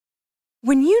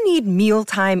When you need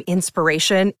mealtime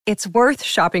inspiration, it's worth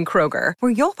shopping Kroger,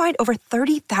 where you'll find over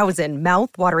 30,000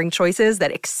 mouth-watering choices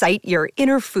that excite your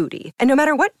inner foodie. And no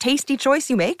matter what tasty choice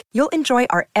you make, you'll enjoy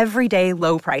our everyday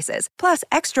low prices, plus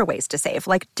extra ways to save,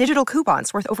 like digital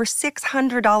coupons worth over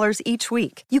 $600 each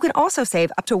week. You can also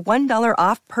save up to $1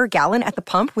 off per gallon at the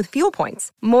pump with fuel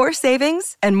points. More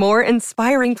savings and more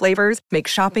inspiring flavors make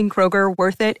shopping Kroger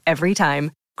worth it every time.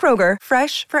 Kroger,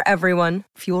 fresh for everyone.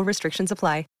 Fuel restrictions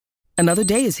apply. Another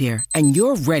day is here, and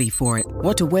you're ready for it.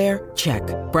 What to wear? Check.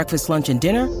 Breakfast, lunch, and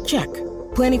dinner? Check.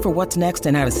 Planning for what's next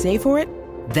and how to save for it?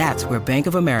 That's where Bank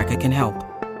of America can help.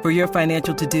 For your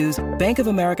financial to-dos, Bank of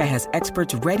America has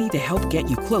experts ready to help get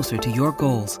you closer to your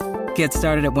goals. Get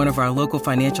started at one of our local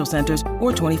financial centers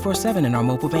or 24/7 in our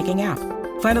mobile banking app.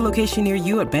 Find a location near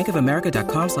you at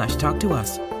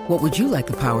bankofamerica.com/talktous. What would you like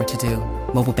the power to do?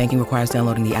 Mobile banking requires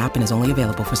downloading the app and is only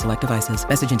available for select devices.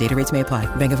 Message and data rates may apply.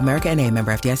 Bank of America N.A.,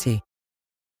 member FDIC.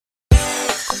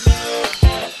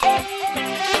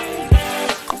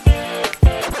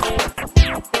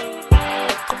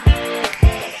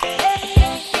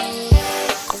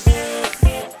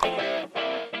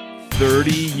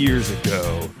 30 years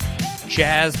ago,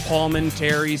 Chaz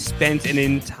Palminteri spent an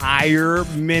entire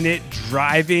minute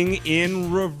driving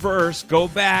in reverse. Go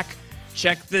back,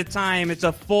 check the time. It's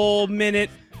a full minute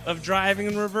of driving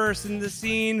in reverse in the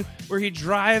scene where he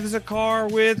drives a car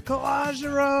with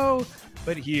Calogero.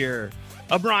 But here,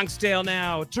 A Bronx Tale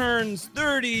now turns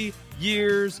 30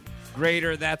 years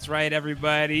greater. That's right,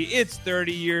 everybody. It's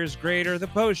 30 years greater. The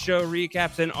post-show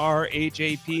recaps an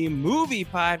RHAP movie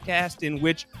podcast in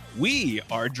which we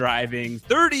are driving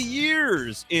 30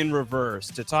 years in reverse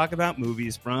to talk about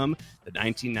movies from the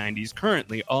 1990s,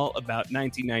 currently all about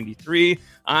 1993.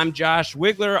 I'm Josh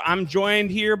Wigler. I'm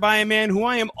joined here by a man who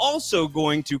I am also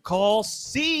going to call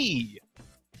C.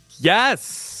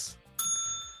 Yes.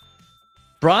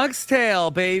 Bronx Tale,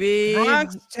 baby.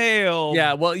 Bronx Tale.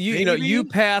 Yeah, well, you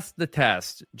passed the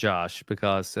test, Josh,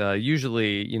 because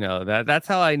usually, that's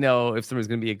how I know if somebody's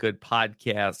going to be a good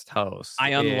podcast host. I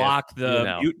unlock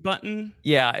the mute button.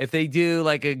 Yeah, if they do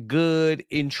like a good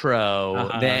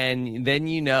intro, then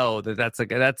you know that's a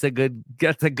good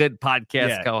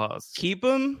podcast co-host. Keep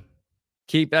them.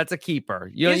 That's a keeper.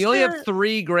 You only have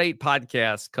 3 great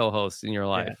podcast co-hosts in your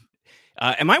life.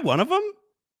 Yeah. Am I one of them?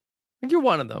 I think you're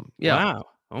one of them. Yeah. Wow.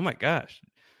 Oh my gosh.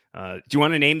 Do you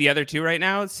want to name the other 2 right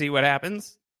now? Let's see what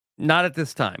happens. Not at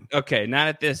this time. Okay, not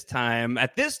at this time.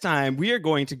 At this time, we are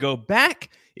going to go back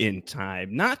in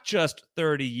time, not just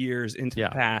 30 years into the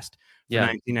past for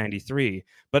 1993,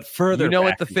 but further. You know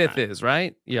back what the 5th is,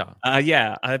 right? Yeah.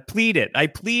 I plead it. I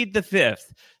plead the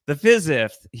 5th. The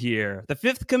 5th here. The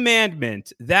 5th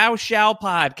commandment, thou shalt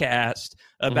podcast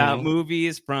about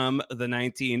movies from the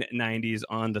 1990s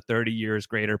on the 30 Years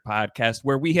Greater podcast,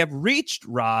 where we have reached,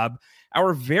 Rob,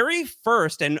 our very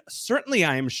first, and certainly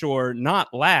I am sure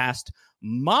not last,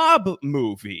 mob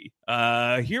movie.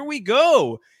 Here we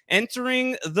go.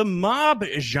 Entering the mob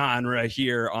genre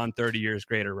here on 30 Years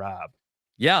Greater, Rob.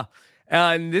 Yeah.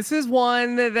 And this is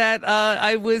one that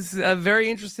I was very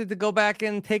interested to go back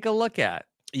and take a look at.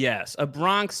 Yes, A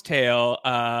Bronx Tale,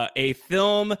 a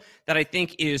film that I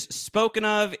think is spoken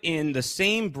of in the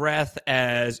same breath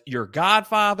as your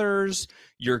Godfathers,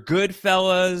 your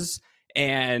Goodfellas,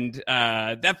 and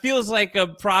that feels like a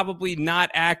probably not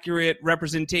accurate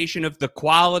representation of the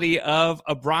quality of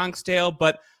A Bronx Tale,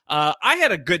 but I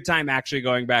had a good time actually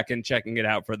going back and checking it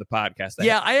out for the podcast.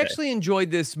 I actually enjoyed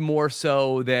this more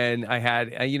so than I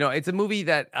had. It's a movie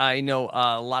that I know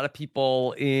a lot of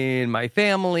people in my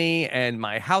family and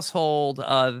my household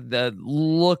that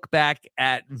look back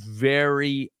at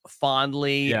very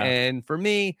fondly. Yeah. And for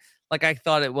me, like, I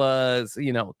thought it was,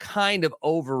 kind of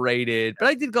overrated, but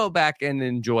I did go back and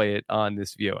enjoy it on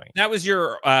this viewing. That was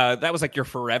like your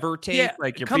forever take? Yeah,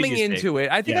 like your coming into take.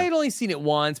 It. I think I had only seen it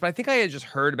once, but I think I had just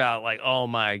heard about, like, oh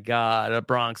my God, A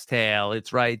Bronx Tale.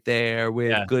 It's right there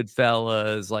with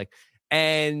Goodfellas. Like,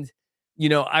 and,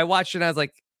 I watched it and I was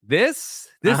like, this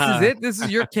is it. This is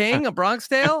your king, A Bronx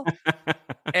Tale.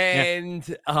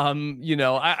 And,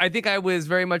 I think I was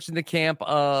very much in the camp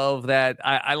of that.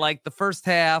 I liked the first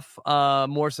half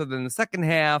more so than the second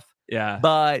half. Yeah.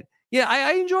 But yeah,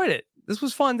 I enjoyed it. This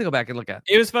was fun to go back and look at.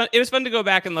 It was fun. It was fun to go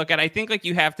back and look at. I think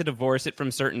you have to divorce it from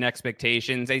certain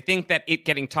expectations. I think that it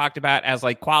getting talked about as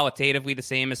qualitatively the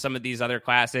same as some of these other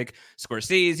classic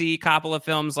Scorsese, Coppola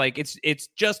films, it's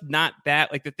just not that.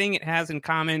 The thing it has in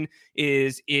common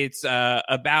is it's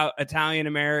about Italian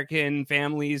American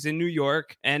families in New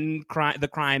York and the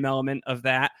crime element of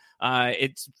that.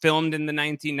 It's filmed in the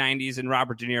 1990s and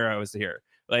Robert De Niro is here.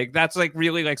 Like that's like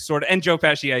really like sort of, and Joe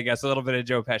Pesci, I guess, a little bit of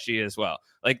Joe Pesci as well.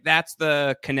 Like that's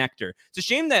the connector. It's a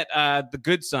shame that The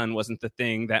Good Son wasn't the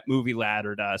thing that movie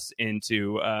laddered us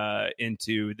into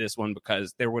this one,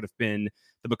 because there would have been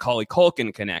the Macaulay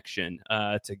Culkin connection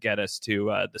to get us to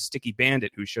the sticky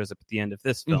bandit who shows up at the end of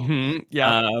this film.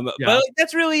 But like,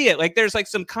 that's really it. Like there's like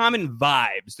some common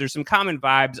vibes. There's some common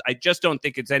vibes. I just don't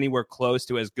think it's anywhere close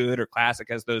to as good or classic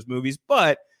as those movies.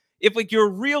 But if like you're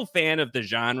a real fan of the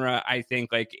genre, I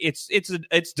think like it's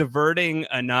diverting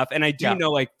enough. And I do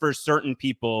know like for certain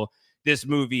people, this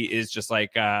movie is just like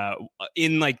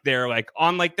in like their like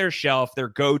on like their shelf, their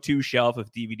go-to shelf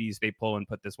of DVDs they pull and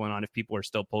put this one on if people are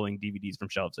still pulling DVDs from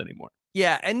shelves anymore.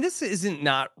 Yeah, and this isn't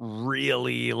not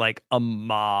really like a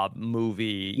mob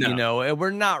movie, you know, and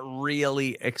we're not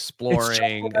really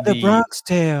exploring the Bronx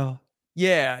Tale.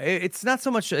 Yeah, it's not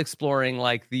so much exploring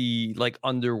like the like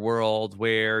underworld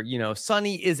where, you know,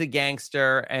 Sonny is a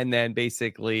gangster, and then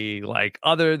basically like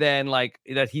other than like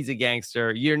that he's a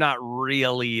gangster, you're not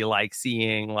really like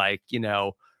seeing like, you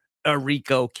know, a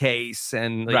RICO case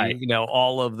and you know,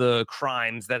 all of the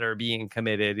crimes that are being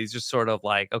committed. He's just sort of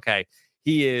like, okay,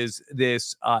 he is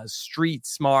this street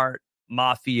smart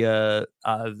mafioso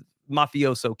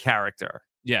character.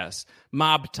 Yes,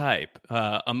 mob type,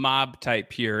 a mob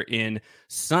type here in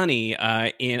Sonny,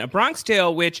 in A Bronx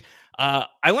Tale, which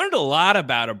I learned a lot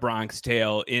about A Bronx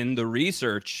Tale in the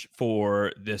research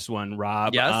for this one,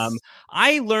 Rob. Yes.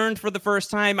 I learned for the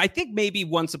first time, I think maybe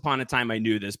once upon a time I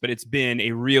knew this, but it's been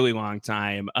a really long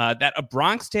time, that A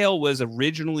Bronx Tale was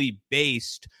originally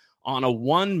based on a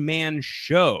one-man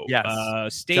show,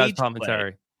 stage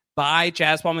play. By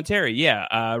Chaz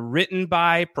Palminteri, written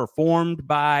by, performed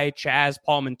by Chaz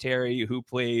Palminteri, who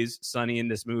plays Sonny in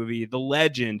this movie, the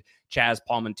legend Chaz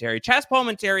Palminteri. Chaz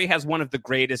Palminteri has one of the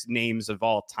greatest names of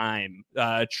all time.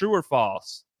 True or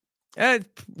false?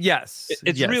 Yes.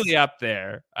 It's really up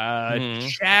there.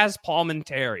 Chaz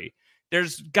Palminteri.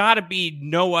 There's got to be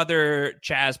no other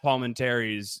Chaz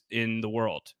Palminteris in the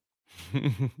world.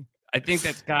 I think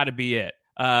that's got to be it.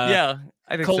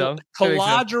 I think so.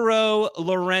 Calogero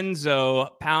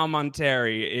Lorenzo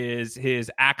Palminteri is his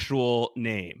actual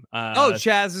name.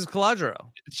 Chaz is Calogero.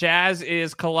 Chaz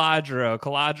is Calogero.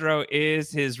 Calogero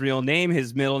is his real name.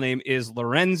 His middle name is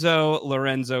Lorenzo.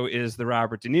 Lorenzo is the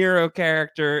Robert De Niro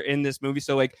character in this movie.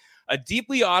 So, like, a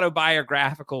deeply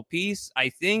autobiographical piece. I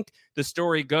think the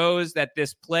story goes that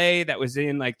this play that was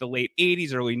in, like, the late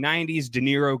 80s, early 90s, De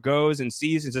Niro goes and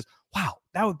sees and says, wow,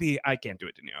 that would be... I can't do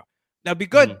it, De Niro. That'd be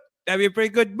good. That'd be a pretty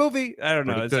good movie. I don't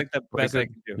know. It's like the best I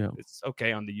can do. Yeah. It's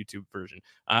okay on the YouTube version.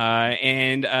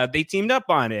 And they teamed up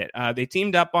on it. De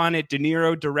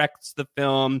Niro directs the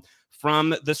film from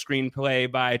the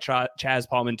screenplay by Chaz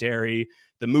Palminteri.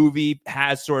 The movie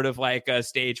has sort of like a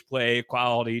stage play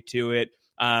quality to it.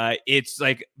 It's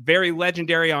like very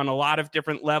legendary on a lot of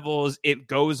different levels. It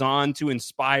goes on to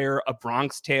inspire a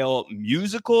Bronx Tale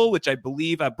musical, which I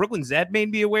believe Brooklyn Zed made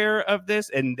me aware of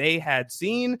this, and they had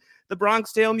seen the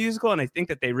Bronx Tale musical, and I think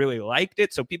that they really liked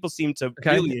it. So people seem to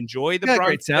really enjoy the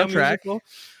Bronx Tale musical.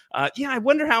 I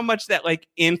wonder how much that like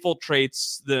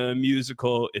infiltrates the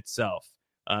musical itself.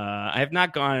 I have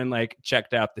not gone and like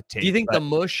checked out the tape. Do you think the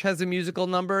Mush has a musical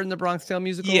number in the Bronx Tale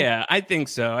musical? Yeah, I think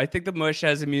so. I think the Mush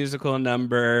has a musical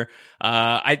number.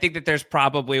 I think that there's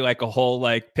probably like a whole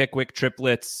like Pickwick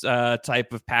Triplets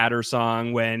type of patter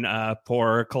song when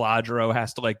poor Calogero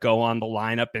has to like go on the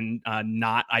lineup and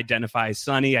not identify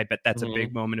Sonny. I bet that's a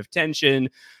big moment of tension.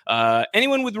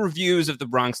 Anyone with reviews of the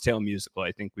Bronx Tale musical,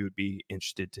 I think we would be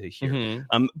interested to hear.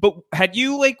 But had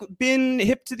you like been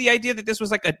hip to the idea that this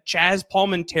was like a Chaz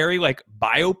Palminteri like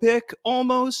biopic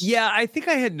almost? Yeah, I think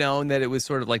I had known that it was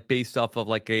sort of like based off of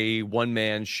like a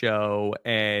one-man show,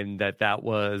 and that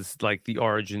was like the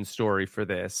origin story for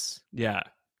this. Yeah.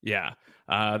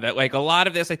 That like a lot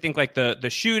of this, I think like the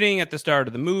shooting at the start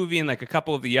of the movie and like a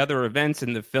couple of the other events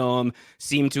in the film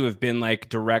seem to have been like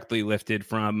directly lifted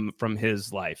from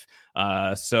his life.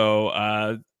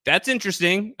 So that's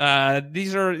interesting.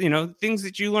 These are, you know, things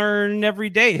that you learn every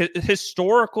day.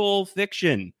 Historical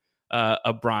fiction.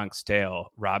 A Bronx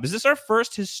Tale, Rob. Is this our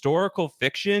first historical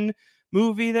fiction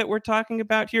movie that we're talking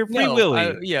about here? Free Willy.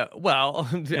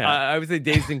 I would say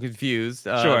Dazed and Confused.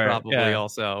 Sure, probably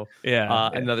also.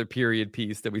 Another period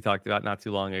piece that we talked about not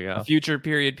too long ago. A future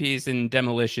period piece in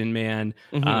Demolition Man.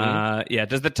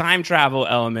 Does the time travel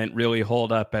element really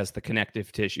hold up as the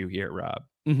connective tissue here, Rob?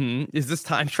 Is this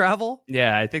time travel?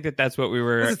 Yeah, I think that's what we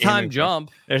were. There's a time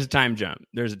jump. There's a time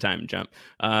jump.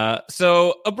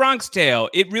 So A Bronx Tale,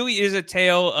 it really is a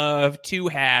tale of two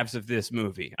halves of this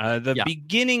movie. The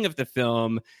beginning of the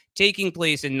film taking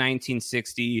place in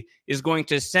 1960, is going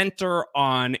to center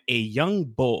on a young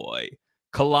boy,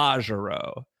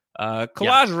 Calogero.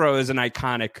 Calogero is an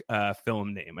iconic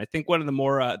film name. I think one of the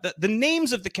more the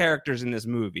names of the characters in this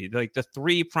movie, like the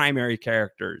three primary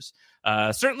characters,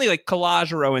 certainly like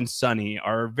Calogero and Sonny,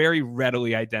 are very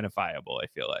readily identifiable, I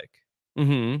feel like.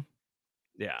 Mm-hmm.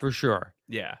 Yeah, for sure.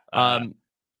 Yeah.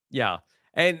 Yeah.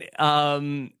 And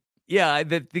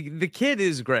the kid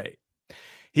is great.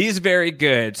 He's very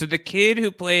good. So the kid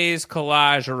who plays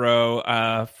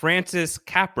Calogero, Francis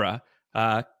Capra,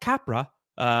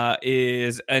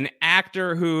 is an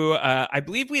actor who I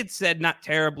believe we had said not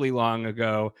terribly long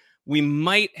ago we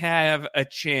might have a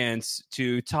chance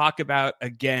to talk about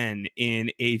again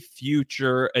in a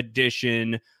future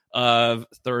edition of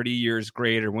 30 Years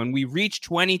Greater. When we reach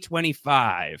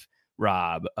 2025,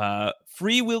 Rob,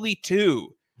 Free Willy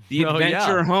 2, The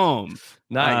Adventure Home.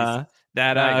 Nice.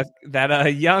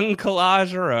 That young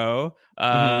Calogero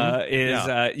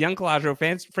young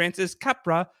Calogero, Francis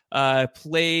Capra,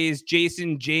 plays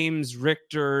Jason James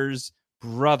Richter's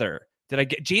brother. Did I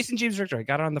get Jason James Richter? I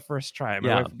got it on the first try.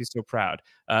 My wife would be so proud.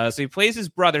 So he plays his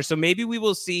brother. So maybe we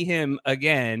will see him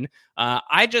again.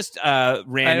 I just ran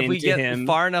into him. If we get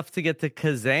far enough to get to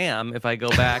Kazam, if I go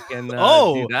back and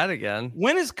do that again.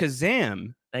 When is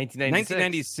Kazam?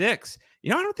 1996.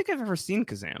 You know, I don't think I've ever seen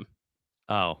Kazam.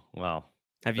 Oh, well.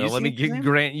 Have you seen let me Kazam?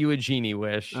 Grant you a genie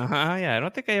wish. Yeah, I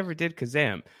don't think I ever did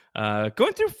Kazam.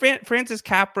 Going through Francis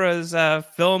Capra's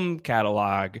film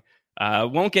catalog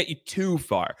won't get you too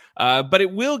far, but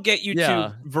it will get you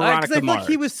to Veronica Mars.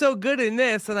 He was so good in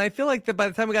this, and I feel like by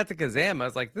the time we got to Kazam, I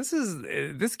was like,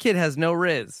 this kid has no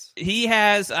riz. He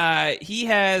has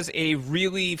a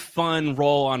really fun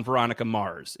role on Veronica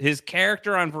Mars. His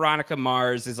character on Veronica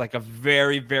Mars is like a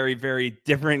very, very, very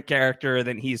different character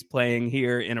than he's playing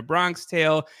here in A Bronx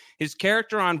Tale. His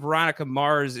character on Veronica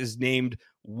Mars is named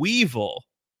Weevil,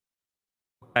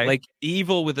 like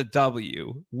evil with a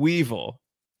W, Weevil.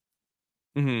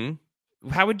 Mm-hmm.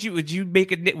 How would you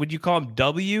make it? Would you call him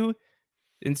W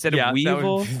instead of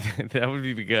Weevil? That would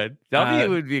be good. W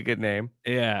would be a good name.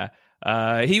 Yeah.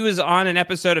 He was on an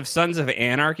episode of Sons of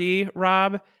Anarchy,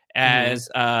 Rob, as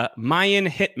Mayan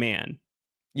Hitman.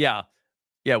 Yeah.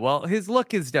 Yeah. Well, his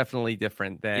look is definitely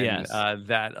different than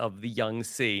that of the young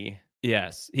C.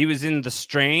 Yes. He was in The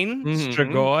Strain,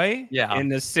 Strigoi, in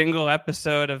the single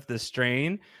episode of The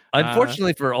Strain.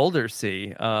 Unfortunately for older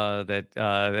C,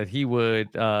 that he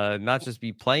would not just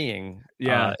be playing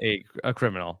a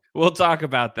criminal. We'll talk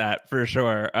about that for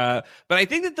sure. But I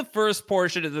think that the first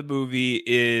portion of the movie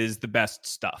is the best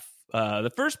stuff.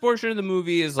 The first portion of the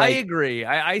movie is like... I agree.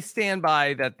 I stand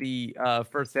by that the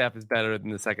first half is better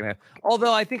than the second half.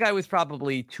 Although I think I was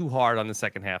probably too hard on the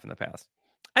second half in the past.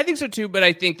 I think so too, but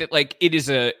I think that like it is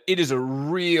a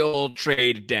real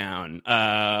trade down.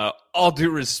 All due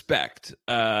respect,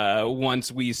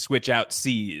 once we switch out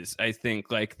C's, I think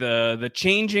like the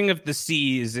changing of the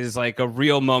C's is like a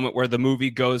real moment where the movie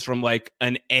goes from like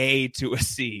an A to a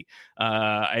C.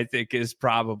 I think is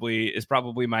probably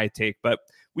my take. But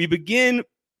we begin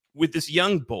with this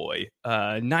young boy,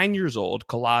 9 years old,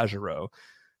 Calogero,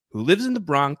 who lives in the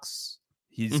Bronx.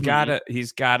 He's got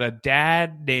a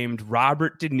dad named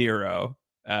Robert De Niro.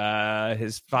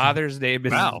 His father's name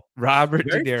is Robert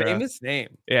De Niro. Famous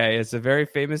name. Yeah, it's a very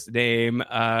famous name.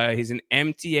 He's an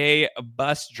MTA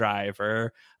bus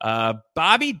driver.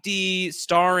 Bobby D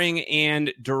starring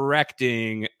and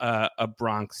directing A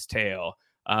Bronx Tale.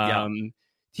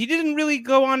 He didn't really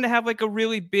go on to have like a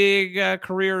really big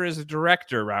career as a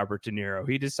director, Robert De Niro.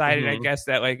 He decided, I guess,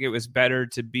 that like it was better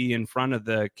to be in front of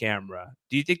the camera.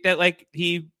 Do you think that like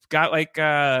he got like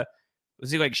was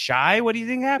he like shy? What do you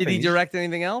think happened? Did he direct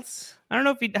anything else? I don't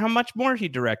know how much more he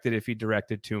directed if he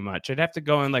directed too much. I'd have to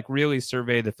go and like really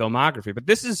survey the filmography. But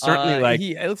this is certainly like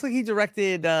it looks like he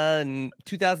directed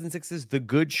 2006's The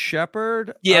Good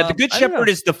Shepherd. Yeah, The Good Shepherd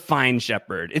is the fine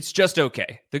shepherd. It's just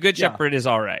okay. The Good Shepherd is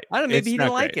all right. I don't know. Maybe he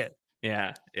didn't like it.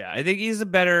 Yeah. I think he's a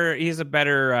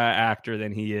better actor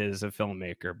than he is a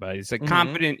filmmaker, but he's like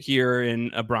competent here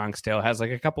in A Bronx Tale. Has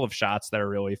like a couple of shots that are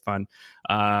really fun.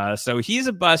 So he's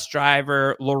a bus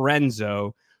driver,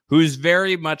 Lorenzo, who's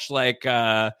very much like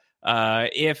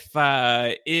if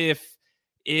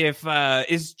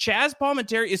is Chaz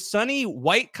Palminteri, is Sonny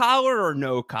white collar or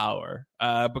no collar?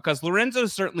 Because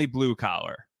Lorenzo's certainly blue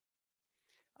collar.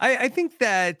 I think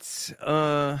that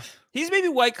He's maybe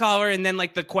white collar, and then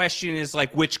like the question is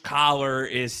like which collar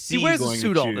is C He wears a going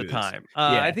suit to all the choose? time.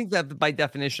 Yeah. I think that by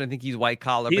definition, I think he's white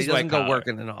collar, but He's he doesn't white go collar. work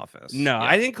in an office. No, Yeah.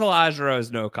 I think Calogero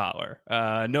is no collar.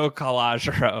 No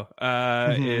Calogero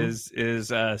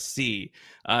is C.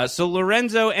 So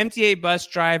Lorenzo, MTA bus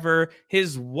driver,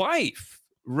 his wife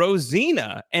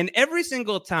Rosina, and every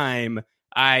single time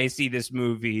I see this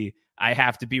movie, I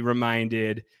have to be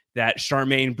reminded that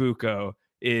Charmaine Bucco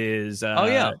is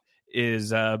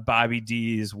Bobby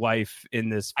D's wife in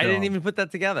this I film. didn't even put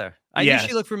that together. I knew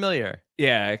she looked familiar.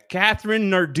 Yeah,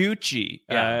 Catherine Narducci,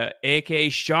 aka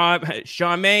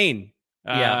Charmaine.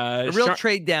 A real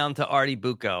trade down to Artie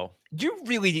Bucco. You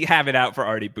really have it out for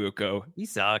Artie Bucco. He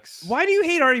sucks. Why do you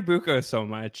hate Artie Bucco so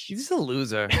much? He's just a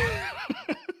loser.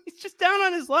 He's just down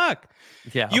on his luck.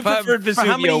 Yeah, you preferred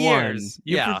Vesuvio 1.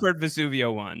 You Yeah. preferred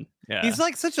Vesuvio 1. Yeah, he's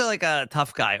like such a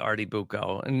tough guy, Artie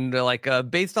Bucco, and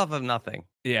based off of nothing.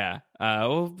 Yeah,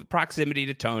 well, proximity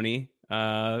to Tony.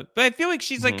 But I feel like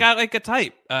she's like got like a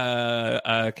type.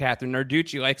 Catherine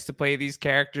Narducci likes to play these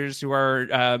characters who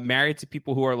are married to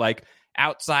people who are like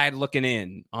outside looking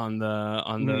in on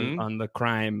the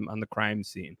crime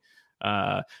scene.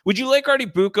 Would you like Artie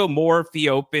Bucco more if he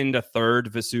opened a third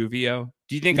Vesuvio?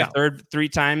 Do you think a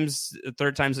third times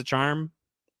the charm?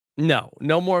 No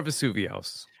more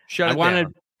Vesuvios. Shut it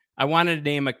down. I wanted to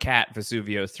name a cat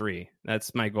Vesuvio 3.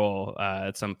 That's my goal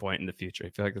at some point in the future. I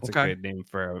feel like that's a good name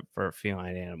for a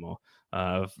feline animal.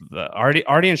 Artie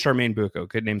and Charmaine Bucco,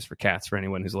 good names for cats for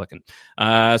anyone who's looking.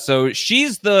 So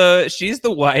she's the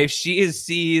wife. She is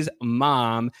C's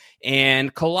mom,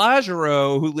 and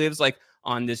Calogero, who lives like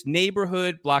on this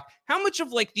neighborhood block. How much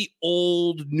of like the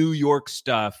old New York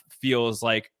stuff feels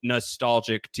like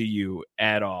nostalgic to you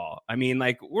at all? I mean,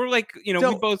 like we're like, we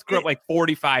both grew up like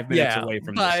 45 minutes away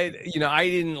from this. But, I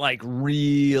didn't like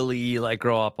really like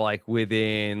grow up like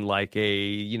within like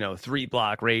a,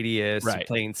 3-block radius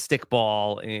playing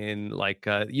stickball in like,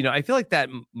 I feel like that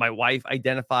my wife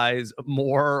identifies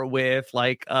more with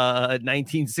like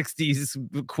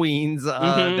 1960s Queens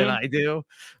than I do.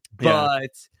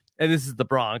 But and this is the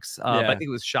Bronx. But I think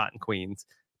it was shot in Queens.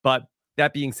 But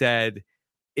that being said,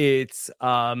 it's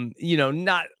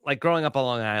not like growing up on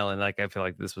Long Island. Like I feel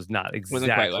like this was not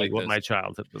exactly what my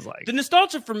childhood was like. The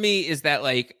nostalgia for me is that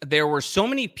like there were so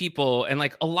many people, and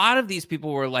like a lot of these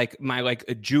people were like my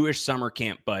like Jewish summer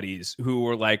camp buddies who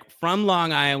were like from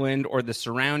Long Island or the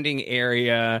surrounding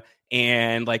area,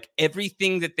 and like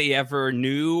everything that they ever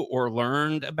knew or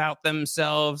learned about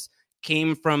themselves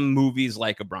came from movies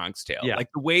like A Bronx Tale.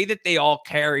 Like the way that they all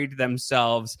carried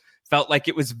themselves felt like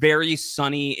it was very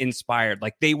Sunny inspired.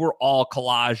 Like they were all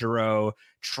Calogero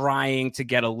trying to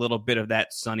get a little bit of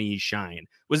that Sunny shine.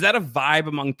 Was that a vibe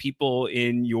among people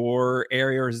in your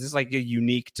area, or is this like a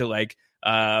unique to like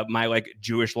my like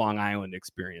Jewish Long Island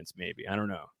experience? Maybe, I don't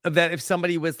know. That if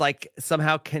somebody was like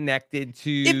somehow connected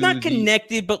to, if not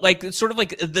connected, but like sort of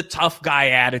like the tough guy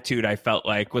attitude, I felt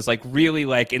like was like really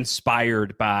like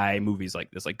inspired by movies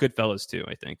like this, like Goodfellas too,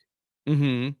 I think.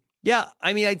 Yeah,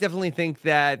 I mean, I definitely think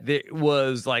that it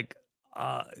was like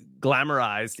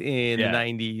glamorized in the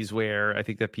 90s, where I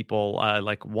think that people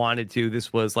like wanted to.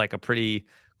 This was like a pretty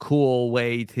cool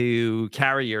way to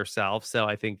carry yourself. So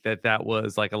I think that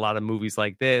was like a lot of movies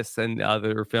like this and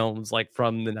other films like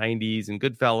from the 90s and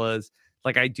Goodfellas.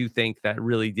 Like I do think that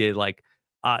really did like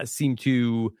seem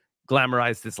to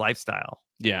glamorize this lifestyle.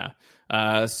 Yeah.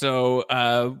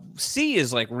 So C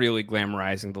is like really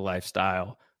glamorizing the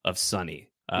lifestyle of Sunny.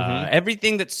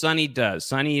 Everything that Sunny does.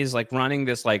 Sunny is like running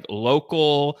this like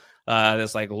local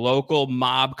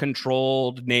mob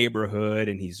controlled neighborhood,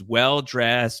 and he's well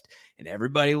dressed and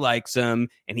everybody likes him,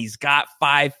 and he's got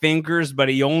 5 fingers, but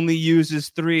he only uses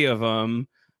 3 of them.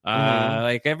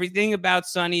 Like everything about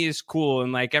Sunny is cool.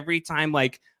 And like every time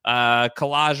like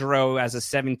Calogero as a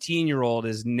 17-year-old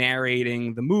is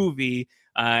narrating the movie,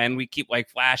 and we keep like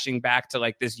flashing back to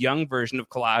like this young version of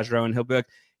Calogero, and he'll be like,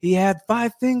 he had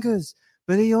 5 fingers,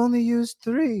 but he only used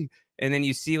 3. And then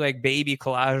you see like baby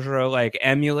Calogero like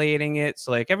emulating it. So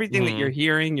like everything that you're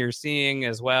hearing, you're seeing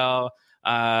as well.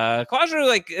 Calogero,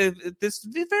 like this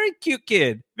very cute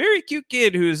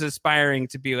kid who's aspiring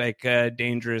to be like a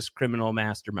dangerous criminal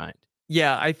mastermind.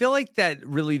 Yeah, I feel like that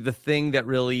really the thing that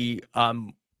really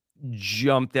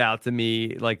jumped out to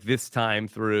me like this time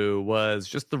through was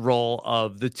just the role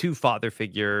of the 2 father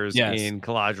figures in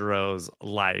Calogero's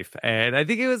life. And I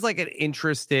think it was like an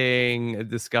interesting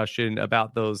discussion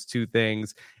about those 2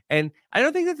 things. And I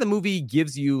don't think that the movie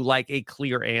gives you like a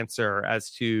clear answer as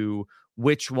to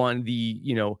which one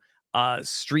the,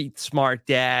 street smart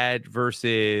dad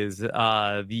versus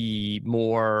the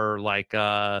more like,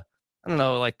 I don't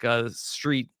know, like a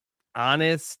street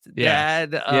honest Yeah.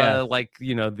 dad, Yeah. like,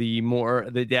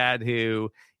 the dad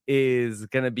who is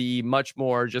going to be much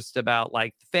more just about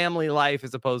like family life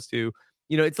as opposed to,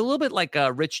 it's a little bit like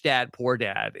a rich dad, poor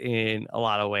dad in a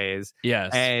lot of ways.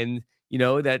 Yes. And,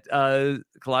 that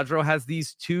Caladro has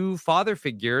these two father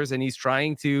figures and he's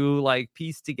trying to like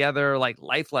piece together like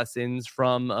life lessons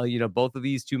from, both of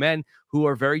these two men who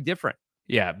are very different.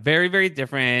 Yeah, very, very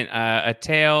different. A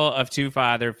tale of two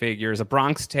father figures, a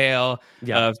Bronx tale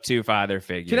Yeah. of two father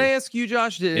figures. Can I ask you,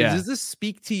 Josh, Yeah. does this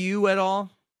speak to you at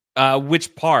all?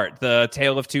 Which part? The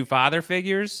tale of two father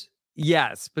figures?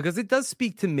 Yes, because it does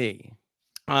speak to me.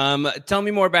 Tell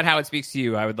me more about how it speaks to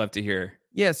you. I would love to hear.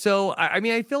 Yeah, so I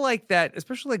mean, I feel like that,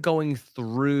 especially like going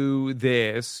through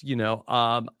this,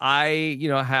 I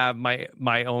have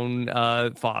my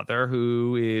own father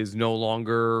who is no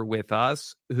longer with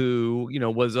us, who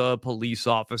was a police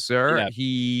officer. Yeah.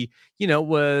 He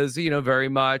was very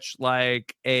much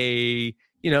like a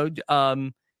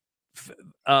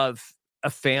f- a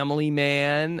family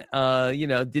man.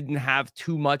 Didn't have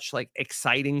too much like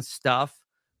exciting stuff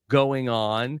going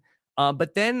on.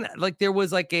 But then, like, there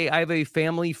was like I have a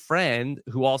family friend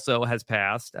who also has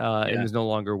passed and is no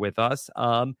longer with us.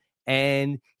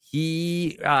 And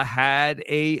he had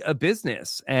a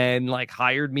business and like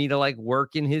hired me to like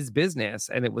work in his business,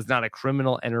 and it was not a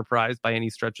criminal enterprise by any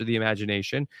stretch of the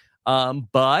imagination.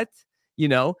 But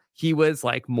he was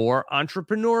like more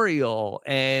entrepreneurial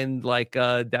and like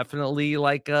definitely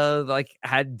like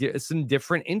had some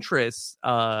different interests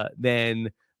than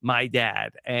my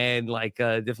dad, and like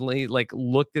definitely like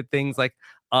looked at things like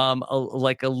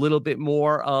like a little bit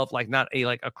more of like not a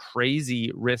like a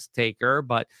crazy risk taker,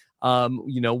 but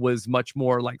was much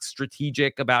more like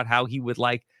strategic about how he would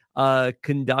like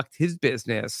conduct his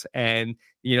business. And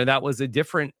that was a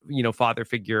different father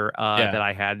figure that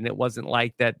I had, and it wasn't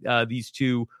like that these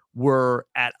two were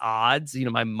at odds.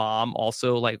 My mom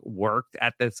also like worked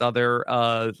at this other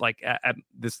at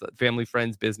this family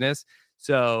friend's business,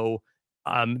 so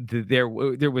there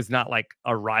was not like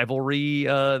a rivalry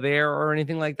there or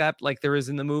anything like that like there is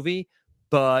in the movie,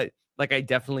 but like I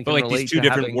definitely can But like relate these two to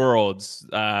different having worlds,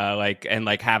 and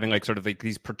like having like sort of like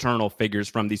these paternal figures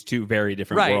from these two very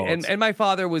different right. worlds. And my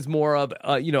father was more of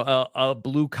a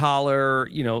blue collar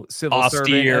civil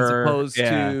servant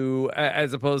Austere,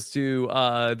 as opposed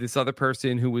to this other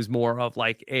person who was more of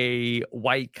like a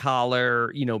white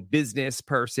collar business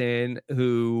person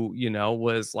who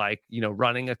was like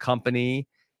running a company.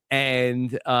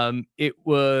 And it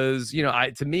was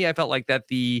to me I felt like that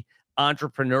the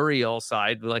entrepreneurial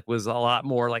side like was a lot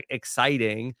more like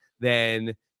exciting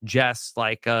than just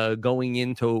like going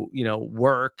into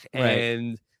work Right.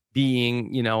 and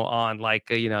being on like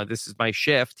this is my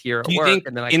shift here Do at you work, think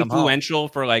and then I come home. influential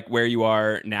for like where you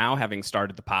are now, having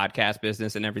started the podcast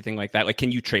business and everything like that? Like,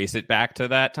 can you trace it back to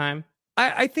that time?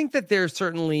 I think that there's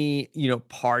certainly,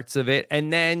 parts of it.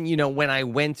 And then, when I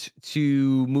went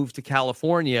to move to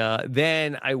California,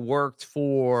 then I worked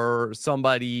for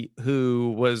somebody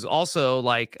who was also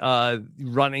like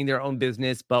running their own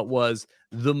business, but was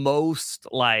the most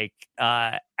like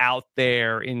out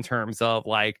there in terms of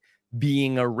like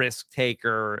being a risk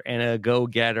taker and a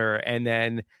go-getter. And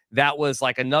then that was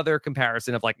like another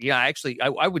comparison of like, yeah, actually,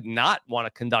 I would not want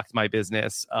to conduct my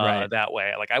business that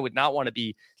way. Like I would not want to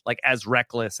be like as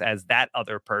reckless as that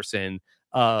other person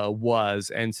was.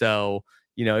 And so,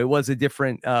 it was a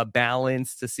different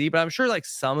balance to see, but I'm sure like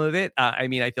some of it, I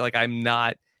mean, I feel like I'm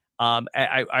not,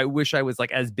 I wish I was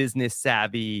like as business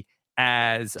savvy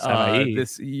as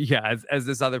as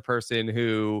this other person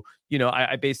who,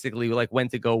 I basically like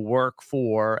went to go work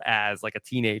for as like a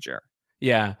teenager.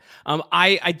 Yeah.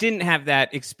 I didn't have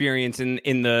that experience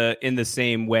in the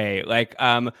same way. Like,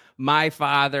 my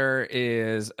father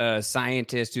is a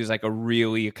scientist who's like a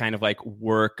really kind of like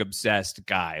work obsessed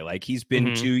guy. Like he's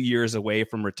been 2 years away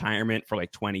from retirement for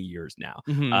like 20 years now.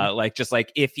 Like just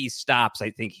like if he stops,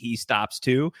 I think he stops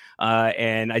too.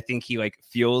 And I think he like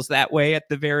feels that way at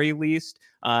the very least.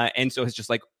 And so it's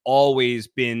just like always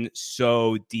been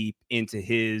so deep into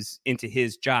his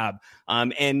job.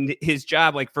 And his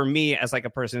job, like for me as like a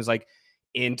person who's like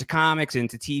into comics,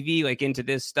 into TV, like into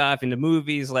this stuff, into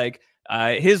movies, like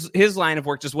his line of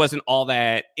work just wasn't all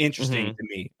that interesting to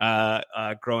me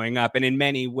growing up. And in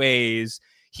many ways,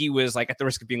 he was like, at the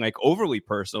risk of being like overly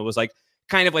personal, was like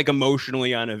kind of like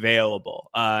emotionally unavailable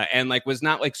and like was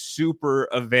not like super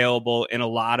available in a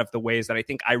lot of the ways that I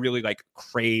think I really like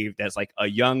craved as like a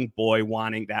young boy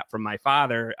wanting that from my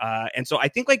father. And so I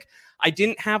think like I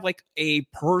didn't have like a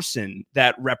person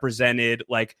that represented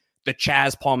like the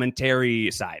Chaz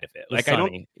Palminteri side of it. Like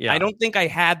Sonny, I don't think I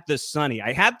had the Sonny.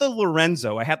 I had the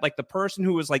Lorenzo. I had like the person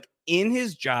who was like in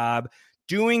his job,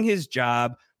 doing his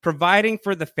job, providing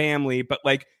for the family, but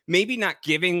like maybe not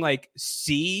giving like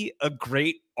C a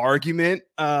great argument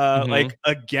like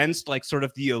against like sort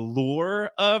of the allure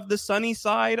of the sunny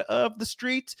side of the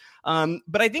street.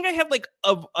 But I think I had like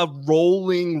a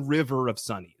rolling river of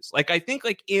sunnies. Like I think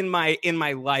like in my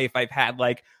life I've had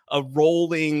like a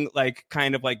rolling like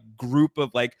kind of like group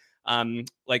of like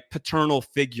paternal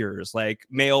figures, like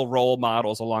male role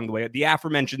models along the way. The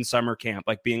aforementioned summer camp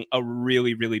like being a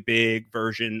really, really big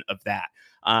version of that.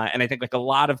 And I think like a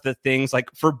lot of the things like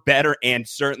for better and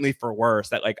certainly for worse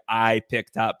that like I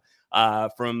picked up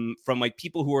from like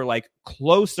people who are like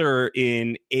closer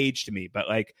in age to me, but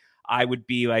like I would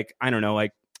be like, I don't know,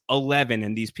 like 11,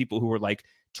 and these people who were like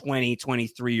 20,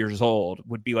 23 years old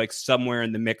would be like somewhere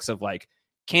in the mix of like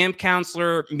camp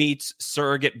counselor meets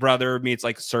surrogate brother meets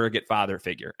like surrogate father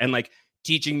figure, and like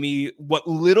teaching me what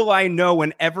little I know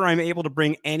whenever I'm able to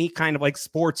bring any kind of like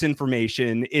sports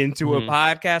information into a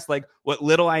podcast, like what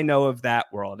little I know of that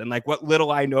world, and like what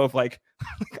little I know of like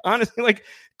honestly like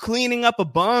cleaning up a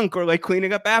bunk or like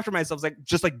cleaning up after myself, like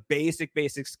just like basic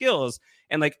skills,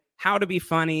 and like how to be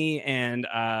funny and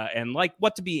like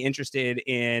what to be interested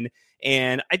in.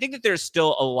 And I think that there's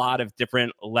still a lot of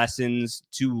different lessons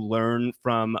to learn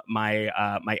from my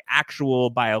my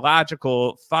actual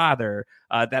biological father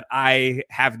that I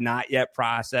have not yet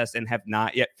processed and have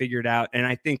not yet figured out. And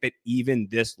I think that even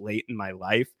this late in my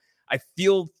life, I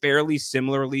feel fairly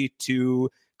similarly to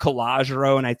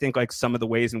Calogero, and I think like some of the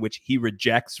ways in which he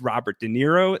rejects Robert De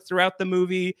Niro throughout the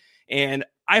movie. And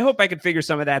I hope I could figure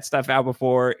some of that stuff out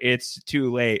before it's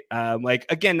too late. Like,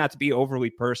 again, not to be overly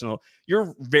personal,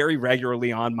 you're very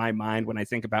regularly on my mind when I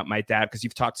think about my dad, because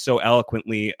you've talked so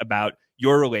eloquently about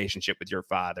your relationship with your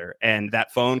father and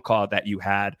that phone call that you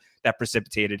had that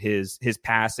precipitated his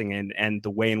passing, and the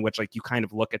way in which like you kind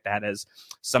of look at that as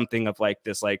something of like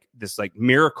this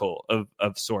miracle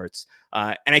of sorts.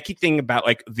 And I keep thinking about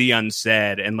like the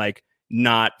unsaid and like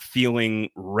not feeling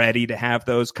ready to have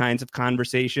those kinds of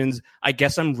conversations. I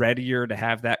guess I'm readier to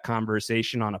have that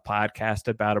conversation on a podcast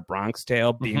about A Bronx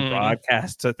Tale being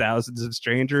broadcast to thousands of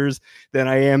strangers than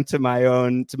I am to my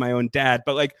own dad.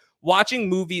 But like watching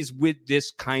movies with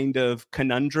this kind of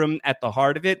conundrum at the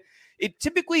heart of it, it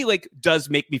typically like does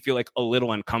make me feel like a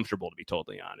little uncomfortable, to be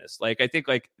totally honest. Like I think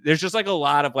like there's just like a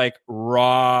lot of like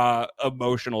raw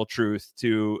emotional truth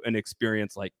to an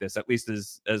experience like this, at least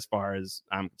as far as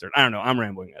I'm concerned. I don't know, I'm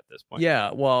rambling at this point. Yeah,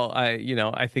 well,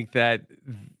 I think that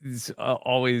it's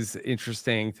always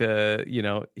interesting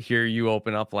to hear you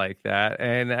open up like that,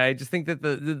 and I just think that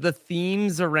the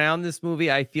themes around this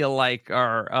movie I feel like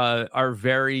are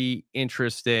very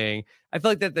interesting. I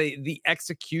feel like that the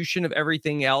execution of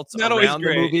everything else not around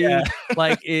the movie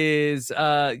like is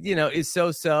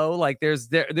so like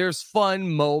there's fun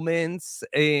moments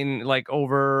in like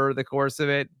over the course of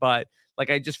it, but like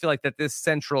I just feel like that this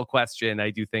central question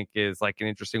I do think is like an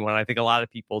interesting one. I think a lot of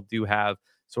people do have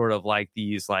sort of like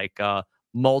these like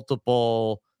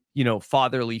multiple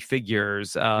fatherly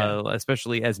figures,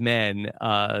 especially as men,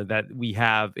 that we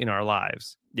have in our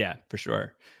lives. Yeah, for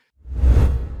sure.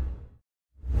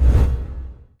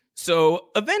 So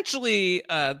eventually,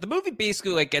 the movie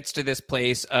basically like gets to this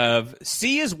place of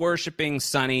C is worshiping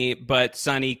Sonny, but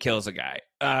Sonny kills a guy.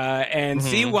 And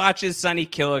C watches Sonny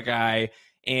kill a guy.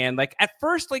 And like at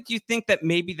first, like you think that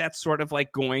maybe that's sort of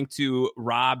like going to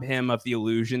rob him of the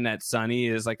illusion that Sonny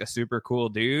is like a super cool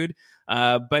dude.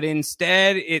 But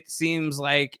instead, it seems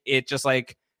like it just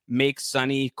like makes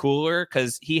Sonny cooler,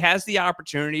 because he has the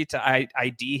opportunity to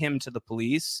ID him to the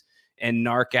police and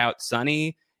narc out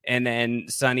Sonny. And then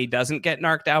Sonny doesn't get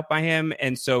narked out by him.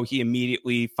 And so he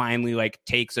immediately finally like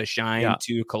takes a shine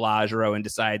to Calogero and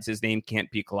decides his name can't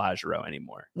be Calogero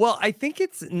anymore. Well, I think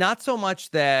it's not so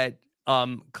much that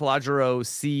Calogero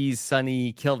sees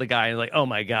Sonny kill the guy and like, oh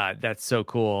my God, that's so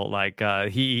cool. Like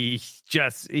he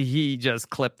just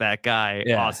clipped that guy.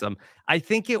 Yeah. Awesome. I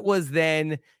think it was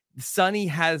then Sonny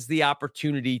has the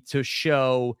opportunity to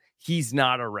show he's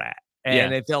not a rat.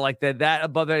 And I feel like that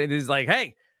above it is like,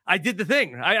 hey, I did the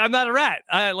thing. I'm not a rat.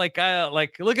 Like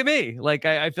look at me. Like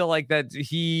I feel like that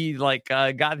he like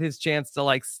got his chance to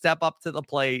like step up to the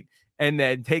plate and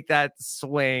then take that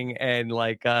swing and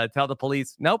like tell the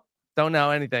police, nope, don't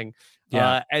know anything.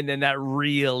 Yeah. And then that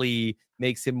really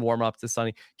makes him warm up to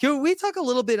Sonny. Can we talk a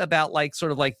little bit about like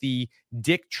sort of like the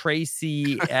Dick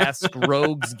Tracy-esque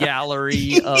rogues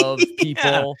gallery of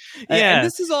people? Yeah. And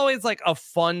this is always like a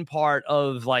fun part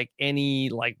of like any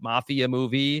like mafia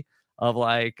movie. Of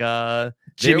like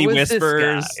Jimmy was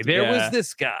Whispers. There was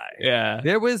this guy. Yeah.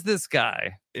 There was this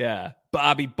guy. Yeah.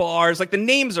 Bobby Bars. Like the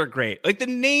names are great. Like the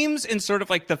names and sort of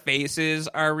like the faces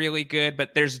are really good,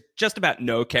 but there's just about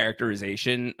no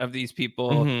characterization of these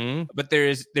people. Mm-hmm. But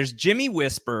there's Jimmy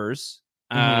Whispers.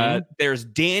 There's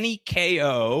Danny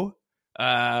KO.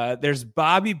 There's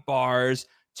Bobby Bars,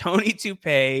 Tony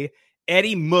Toupee,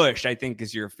 Eddie Mush, I think,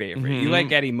 is your favorite. You like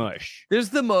Eddie Mush. There's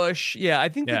the Mush. Yeah, I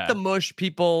think that the Mush,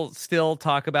 people still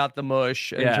talk about the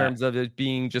Mush in terms of it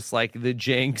being just like the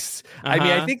jinx. I mean,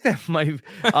 I think that my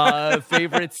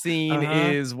favorite scene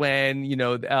is when,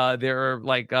 they're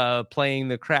like playing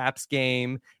the craps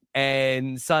game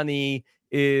and Sonny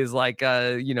is like,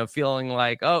 feeling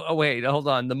like, oh, wait, hold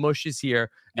on. The Mush is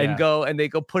here. And they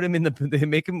go put him in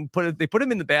the, they put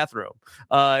him in the bathroom.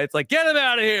 It's like, get him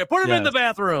out of here, put him in the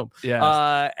bathroom.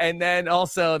 And then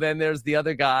there's the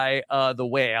other guy, the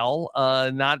whale,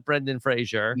 not Brendan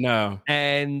Fraser. No.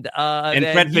 And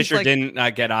Fred Fisher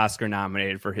didn't get Oscar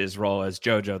nominated for his role as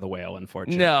Jojo the whale,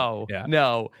 unfortunately.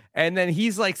 No. And then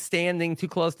he's like standing too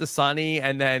close to Sonny,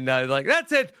 and then like,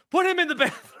 that's it, put him in the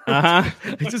bathroom. I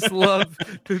just love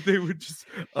that they were just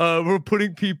were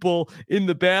putting people in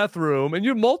the bathroom, and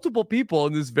you're multiple people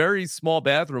in this very small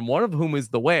bathroom, one of whom is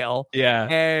the whale. Yeah.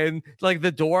 And like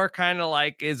the door kind of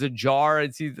like is ajar,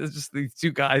 and there's just these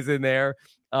two guys in there.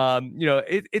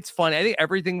 It's funny. I think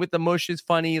everything with the Mush is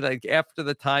funny. Like after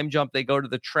the time jump, they go to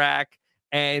the track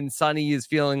and Sonny is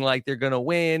feeling like they're going to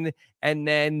win. And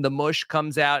then the Mush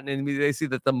comes out and they see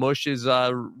that the Mush is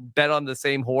bet on the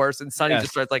same horse. And Sonny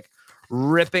just starts like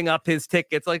ripping up his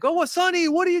tickets, like, oh, Sonny,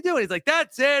 what are you doing? He's like,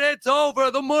 that's it, it's over.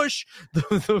 The Mush,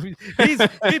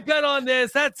 he bet on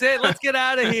this. That's it. Let's get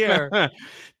out of here.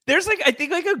 There's I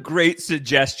think a great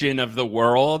suggestion of the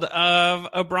world of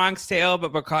A Bronx Tale,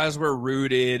 but because we're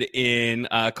rooted in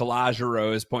Collage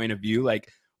Rowe's point of view, like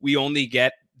we only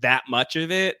get that much of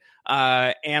it.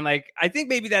 And like, I think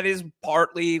maybe that is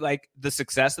partly like the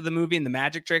success of the movie, and the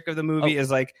magic trick of the movie is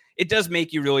like, it does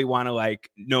make you really want to like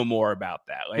know more about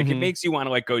that. Like it makes you want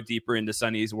to like go deeper into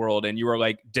Sonny's world, and you are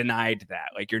like denied that,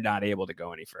 like you're not able to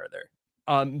go any further.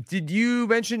 Did you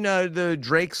mention the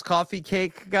Drake's coffee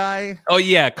cake guy? Oh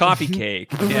yeah. Coffee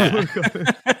cake. Yeah.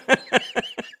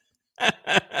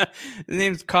 The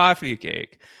name's Coffee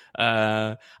Cake.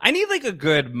 I need like a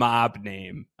good mob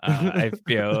name. I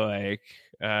feel like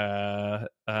Joshy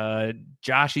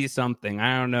something.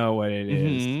 I don't know what it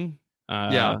is.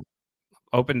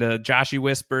 Open to Joshy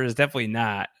Whispers. Definitely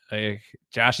not like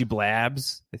Joshy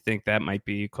Blabs. I think that might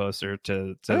be closer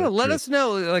to let us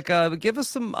know. Like give us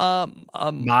some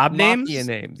mob names.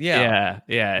 Yeah.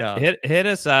 Hit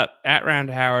us up at Round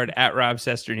Howard, at Rob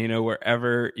Sesternino,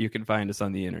 wherever you can find us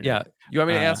on the internet. Yeah. You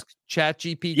want me to ask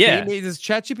ChatGPT? Yeah. Does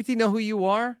ChatGPT know who you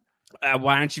are?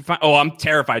 Why don't you find? Oh, I'm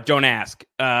terrified. Don't ask.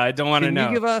 I don't want to know.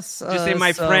 Can you give us just say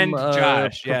my friend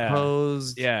Josh?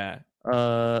 Proposed,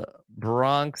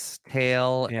 Bronx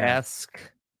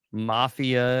Tale-esque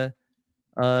mafia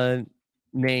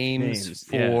names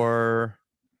for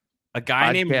a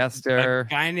guy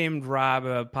podcaster. named Rob,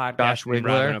 a podcaster Josh named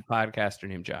Rob, Wigler, and a podcaster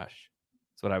named Josh.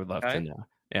 That's what I would love to know.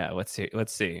 Yeah, let's see.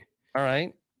 All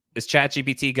right. Is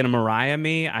ChatGPT gonna Mariah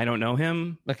me? I don't know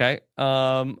him. Okay.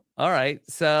 All right.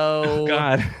 So oh,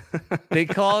 God. They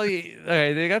call you.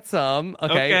 Okay, they got some.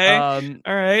 Okay. All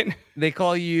right. They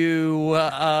call you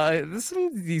there's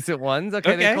some decent ones.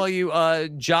 Okay. They call you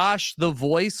Josh the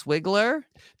Voice Wiggler.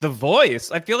 The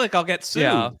Voice? I feel like I'll get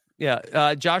sued.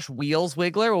 Yeah. Josh Wheels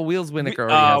Wiggler. Well, Wheels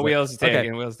Winokur. Wheels is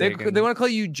taken. Wheels taken. They want to call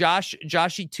you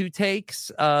Joshy Two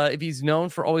Takes. If he's known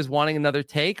for always wanting another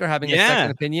take or having a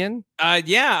second opinion.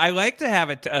 I like to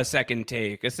have a second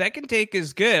take. A second take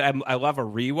is good. I love a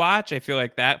rewatch. I feel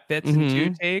like that fits in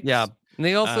two takes. Yeah. And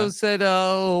they also said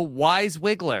Wise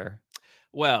Wiggler.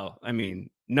 Well, I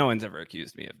mean, no one's ever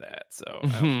accused me of that, so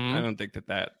I don't think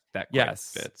that quite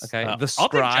fits. Okay. The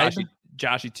Scribe. I'll take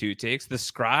Joshy Two Takes. The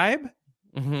Scribe.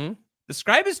 Mm-hmm. The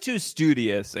Scribe is too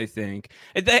studious, I think.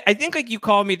 I think like you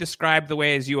call me the Scribe the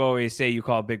way as you always say you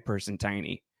call big person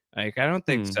tiny. Like I don't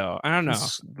think so. I don't know.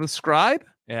 The Scribe?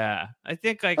 Yeah. I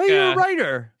think like you're a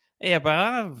writer. Yeah, but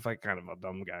I'm like kind of a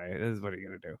dumb guy. This is what are you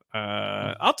gonna do?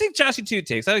 I'll take Joshy Two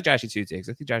Takes. I like Joshy Two Takes.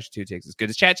 I think Joshy Two Takes is good.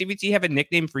 Does ChatGPT have a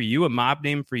nickname for you, a mob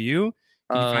name for you?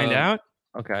 Can you find out?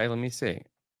 Okay, let me see.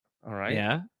 All right.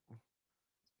 Yeah.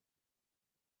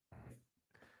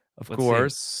 Of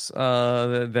course,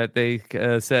 that they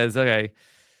says, okay,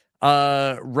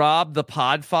 Rob the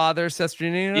Podfather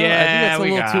Sesternino. Yeah, I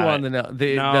think that's a little too on the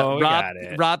nose.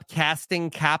 Rob Casting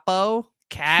Capo.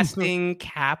 Casting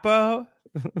Capo?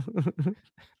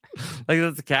 Like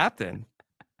that's the captain.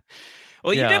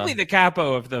 Well, you're Yeah. definitely the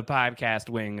capo of the podcast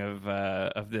wing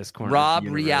of this corner. Rob, of the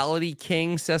universe. reality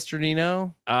king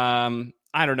Sesternino.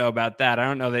 I don't know about that. I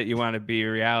don't know that you want to be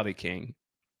a reality king.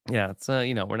 Yeah, it's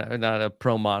we're not a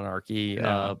pro monarchy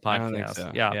No, podcast. I don't think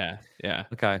so. Yeah. Yeah.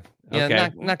 Okay. Yeah, Okay.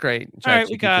 not great. All right,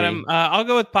 we got him. I'll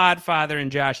go with Podfather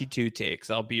and Joshy Two Takes.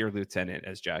 I'll be your lieutenant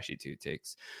as Joshy Two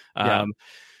Takes. Yeah.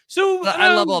 So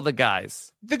I love all the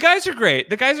guys. The guys are great.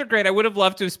 I would have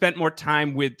loved to have spent more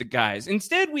time with the guys.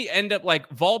 Instead, we end up like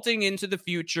vaulting into the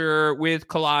future with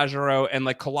Calogero and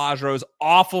like Calogero's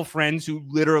awful friends who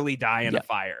literally die in a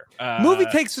fire. Movie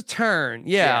takes a turn.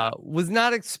 Yeah. Was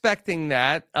not expecting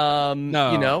that.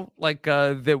 No. That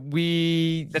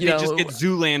they just get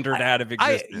Zoolandered out of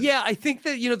existence. I think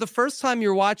that, the first time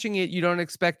you're watching it, you don't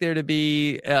expect there to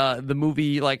be the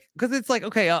movie, like, because it's like,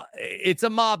 okay, it's a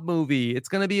mob movie. It's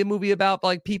going to be a movie about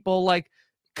like people like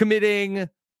committing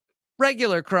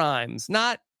regular crimes,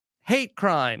 not hate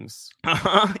crimes.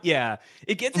 Yeah,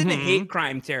 it gets into hate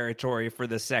crime territory for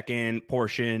the second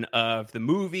portion of the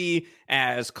movie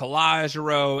as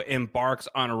Calogero embarks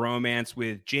on a romance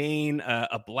with Jane,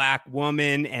 a black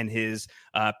woman, and his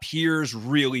peers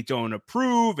really don't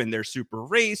approve, and they're super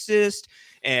racist.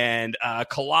 And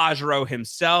Calogero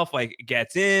himself like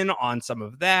gets in on some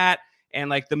of that. And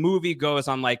like the movie goes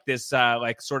on like this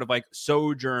like sort of like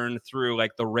sojourn through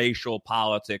like the racial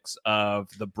politics of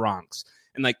the Bronx,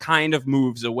 and like kind of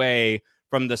moves away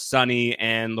from the Sonny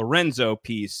and Lorenzo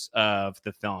piece of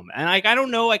the film. And like, I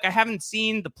don't know, like I haven't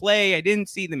seen the play. I didn't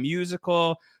see the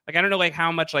musical. Like, I don't know like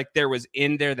how much like there was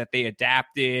in there that they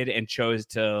adapted and chose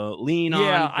to lean on.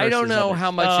 Yeah, I don't know how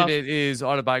much of it is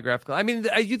autobiographical. I mean,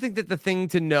 I do think that the thing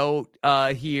to note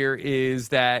here is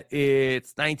that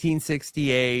it's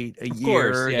 1968, a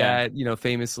year that,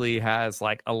 famously has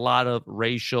like a lot of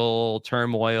racial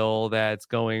turmoil that's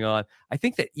going on. I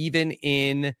think that even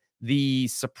in the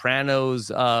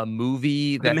Sopranos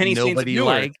movie that nobody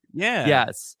liked. Yeah.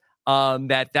 Yes.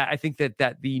 That I think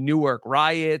that the Newark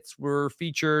riots were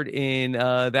featured in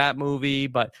that movie,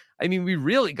 but I mean, we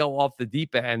really go off the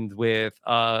deep end with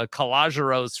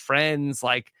Calogero's friends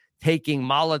like taking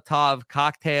Molotov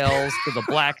cocktails to the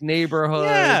black neighborhood.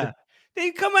 Yeah. They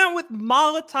come out with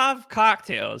Molotov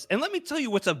cocktails. And let me tell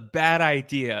you what's a bad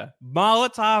idea.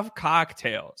 Molotov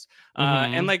cocktails.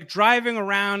 And like driving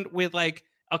around with like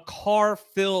a car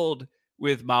filled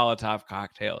with Molotov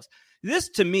cocktails. This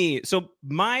to me, so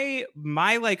my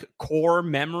like core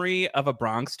memory of A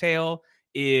Bronx Tale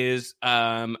is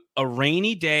a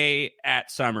rainy day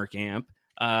at summer camp.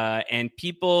 And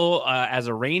people as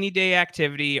a rainy day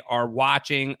activity are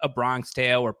watching A Bronx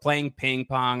Tale or playing ping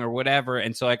pong or whatever.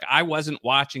 And so like I wasn't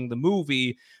watching the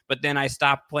movie, but then I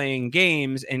stopped playing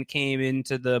games and came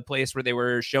into the place where they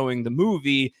were showing the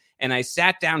movie. And I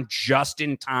sat down just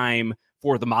in time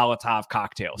for the Molotov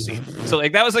cocktail scene. So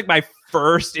like that was like my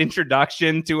first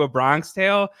introduction to A Bronx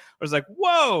Tale. I was like,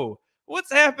 whoa,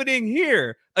 what's happening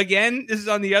here? Again, this is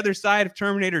on the other side of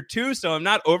Terminator 2, so I'm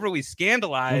not overly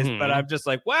scandalized, but I'm just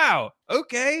like, wow,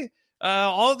 okay.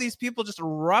 All of these people just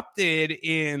erupted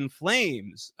in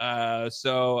flames.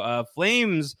 So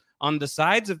flames on the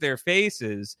sides of their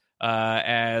faces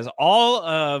as all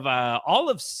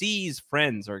of C's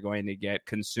friends are going to get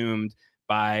consumed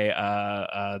by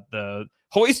the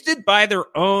hoisted by their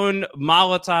own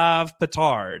Molotov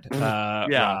petard.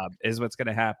 Rob, is what's going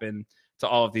to happen to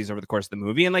all of these over the course of the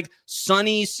movie. And like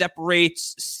Sonny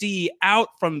separates C out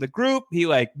from the group. He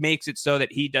like makes it so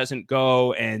that he doesn't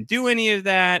go and do any of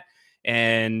that.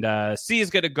 And C is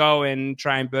going to go and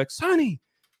try and be like, Sonny,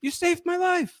 you saved my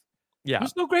life. Yeah. I'm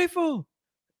so grateful.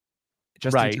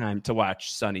 Just in time to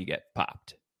watch Sonny get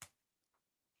popped.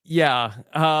 Yeah.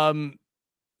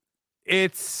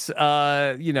 It's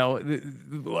among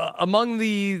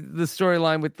the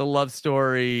storyline with the love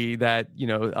story that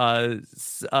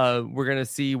we're gonna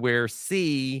see where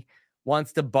C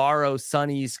wants to borrow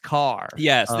Sonny's car.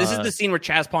 Yes, this is the scene where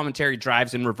Chaz Palminteri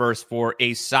drives in reverse for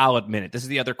a solid minute. This is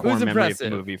the other core memory of the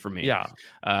movie for me. Yeah,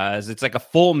 it's like a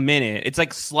full minute. It's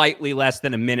like slightly less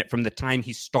than a minute from the time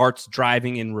he starts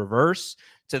driving in reverse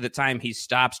to the time he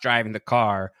stops driving the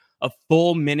car. A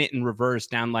full minute in reverse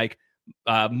down like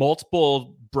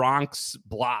multiple Bronx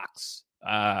blocks.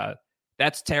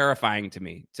 That's terrifying to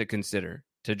me to consider,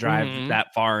 to drive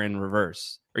that far in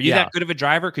reverse. Are you that good of a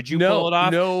driver? Could you pull it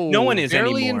off? No one is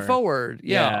barely anymore. In forward.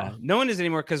 Yeah. No one is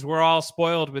anymore because we're all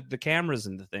spoiled with the cameras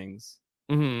and the things.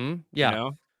 Yeah.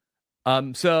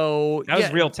 So that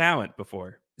was real talent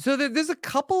before. So there's a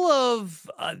couple of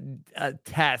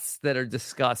tests that are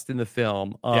discussed in the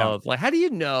film of like, how do you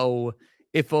know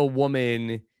if a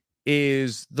woman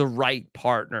is the right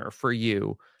partner for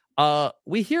you?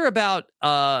 We hear about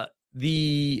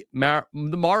the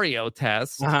Mario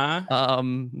test.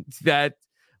 That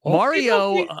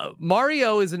Okay.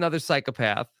 Mario is another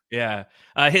psychopath. Yeah.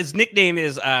 His nickname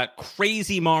is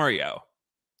Crazy Mario.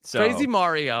 So Crazy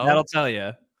Mario. That'll tell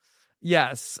you.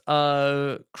 Yes.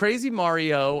 Crazy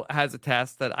Mario has a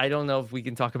test that I don't know if we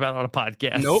can talk about on a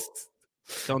podcast. Nope.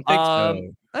 Don't think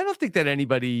so. I don't think that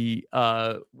anybody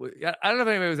I don't know if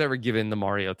anybody was ever given the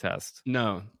Mario test.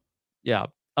 No. Yeah.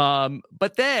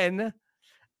 But then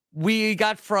we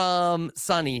got from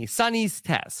Sonny's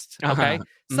test. Okay.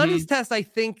 Sonny's test, I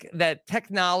think that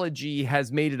technology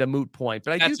has made it a moot point,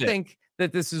 but I do think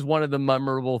that this is one of the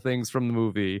memorable things from the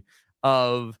movie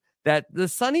of that the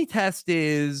Sonny test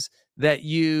is that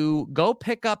you go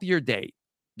pick up your date.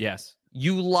 Yes.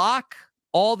 You lock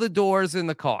all the doors in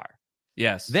the car.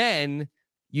 Yes. Then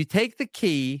you take the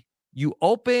key, you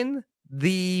open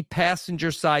the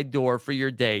passenger side door for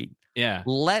your date. Yeah.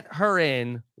 Let her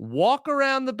in, walk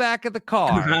around the back of the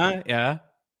car. Yeah.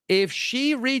 If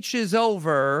she reaches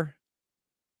over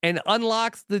and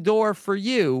unlocks the door for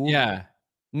you,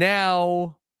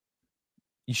 now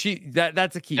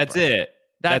that's a keeper. That's it.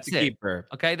 That's a it. keeper.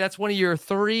 Okay, that's one of your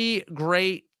 3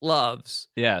 great loves.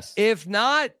 Yes. If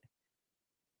not,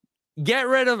 get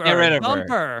rid of her. Get rid of Dump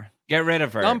her. Get rid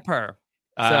of her. Dump her.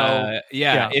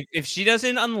 If she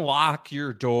doesn't unlock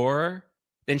your door,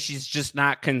 then she's just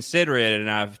not considerate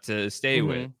enough to stay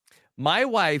with. My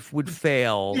wife would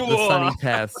fail the Sonny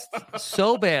test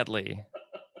so badly.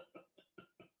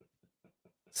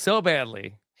 So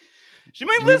badly. She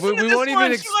might listen to we this won't one.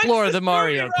 even explore the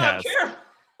Mario test. Here.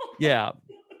 Yeah.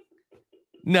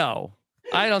 No,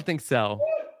 I don't think so.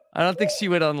 I don't think she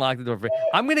would unlock the door for me.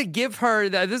 I'm going to give her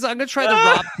I'm going to try the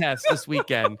Rob test this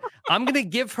weekend. I'm going to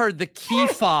give her the key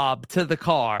fob to the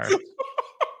car.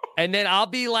 And then I'll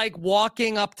be like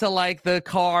walking up to like the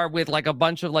car with like a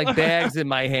bunch of like bags in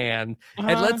my hand.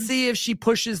 And let's see if she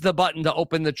pushes the button to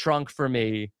open the trunk for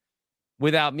me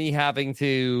without me having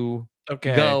to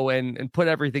go and put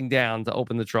everything down to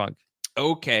open the trunk.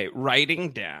 Okay.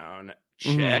 Writing down.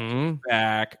 Check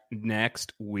back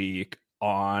next week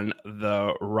on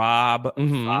the Rob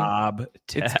Fob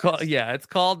test. It's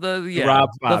called the Rob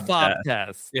Fob, the Fob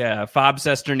test. Yeah, Fob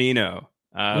Sesternino.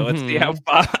 Let's see how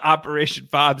Operation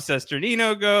Fob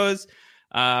Sesternino goes.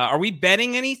 Are we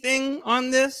betting anything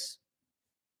on this?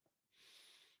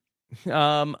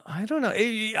 I don't know.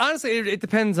 Honestly, it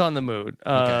depends on the mood.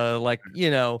 I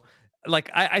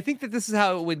think that this is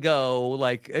how it would go.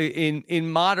 Like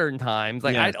in modern times,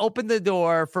 I'd open the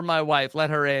door for my wife, let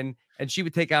her in, and she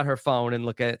would take out her phone and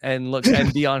look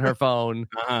and be on her phone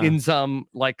in some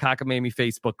like cockamamie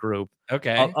Facebook group.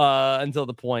 Okay. Until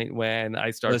the point when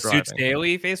I start the driving. Suits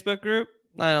Daily Facebook group.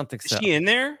 I don't think so. Is she in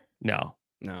there? No.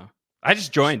 I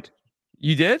just joined.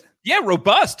 You did? Yeah,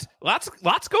 robust. Lots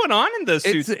going on in the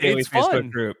Suits Daily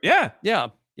Facebook group. Yeah.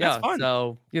 That's fun.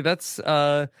 So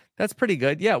that's pretty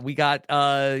good. Yeah, we got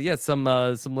some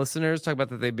listeners talk about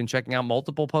that they've been checking out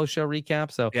multiple post show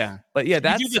recaps. So but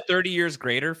that's you do the 30 Years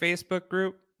Greater Facebook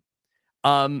group.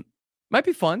 Might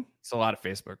be fun. It's a lot of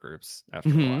Facebook groups after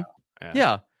a while.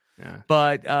 Yeah.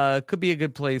 But could be a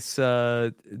good place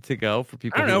to go for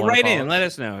people. I don't know. Write in, let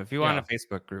us know if you want a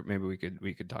Facebook group. Maybe we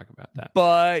could talk about that.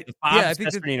 But I think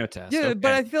test. Yeah,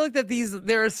 but I feel like that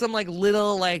there are some like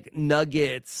little like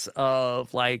nuggets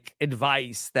of like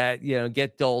advice that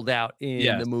get doled out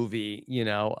in the movie.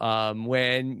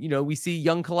 When we see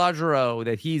young Calogero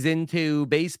that he's into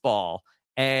baseball,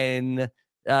 and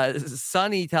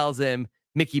Sonny tells him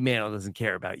Mickey Mantle doesn't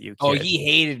care about you. Kid. Oh, he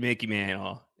hated Mickey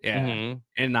Mantle. Yeah,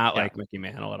 and not like Mickey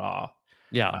Mantle at all.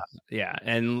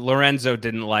 And Lorenzo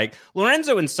didn't like.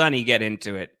 Lorenzo and Sonny get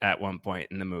into it at one point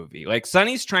in the movie. Like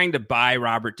Sonny's trying to buy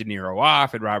Robert De Niro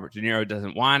off, and Robert De Niro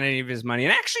doesn't want any of his money.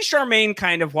 And actually, Charmaine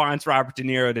kind of wants Robert De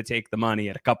Niro to take the money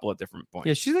at a couple of different points.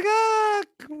 Yeah, she's like,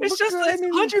 it's just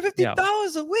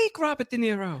 $150 a week, Robert De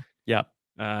Niro. Yeah.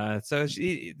 So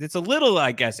it's a little,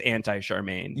 I guess,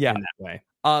 anti-Charmaine in that way.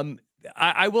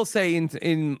 I will say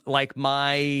in like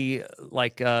my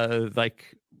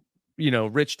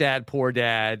rich dad, poor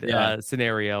dad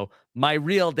scenario, my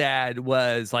real dad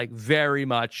was like very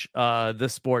much the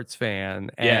sports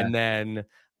fan. And then,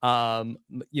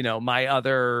 my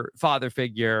other father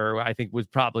figure, I think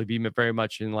would probably be very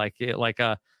much in we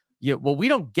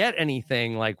don't get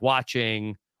anything like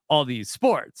watching all these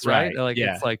sports, right?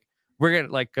 It's like, we're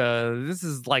gonna this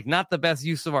is like not the best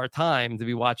use of our time to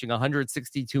be watching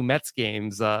 162 Mets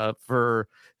games for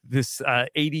this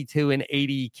 82 and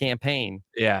 80 campaign.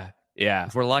 Yeah.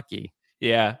 If we're lucky.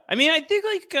 Yeah. I mean, I think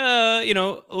like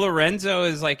Lorenzo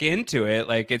is like into it.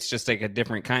 Like it's just like a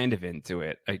different kind of into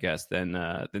it, I guess,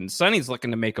 than Sonny's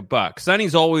looking to make a buck.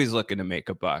 Sonny's always looking to make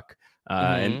a buck.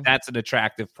 And that's an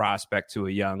attractive prospect to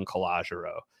a young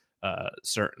Calogero,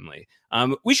 certainly.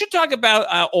 We should talk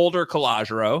about older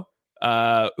Calogero,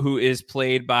 who is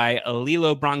played by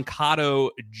Lilo Brancato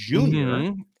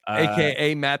Jr.,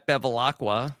 aka Matt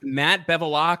Bevilacqua. Matt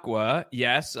Bevilacqua,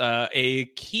 yes, a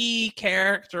key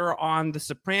character on The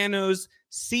Sopranos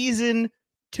season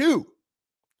 2.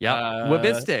 Yeah,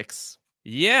 Wabistics.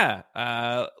 Yeah,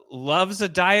 loves a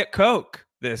Diet Coke.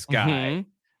 This guy.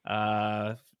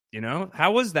 How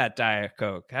was that Diet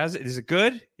Coke? Is it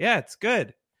good? Yeah, it's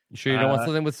good. You sure you don't want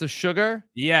something with some sugar?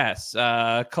 Yes.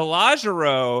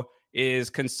 Calogero is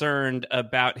concerned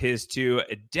about his two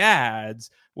dads,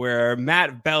 where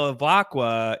Matt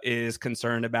Bevilacqua is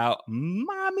concerned about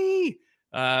mommy.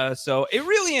 So a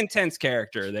really intense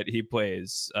character that he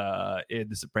plays in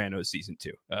The Sopranos season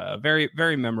 2. Very,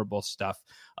 very memorable stuff.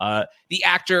 The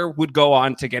actor would go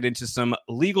on to get into some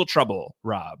legal trouble,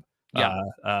 Rob. Yeah.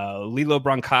 Lilo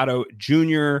Brancato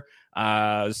Jr.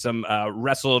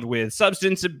 Wrestled with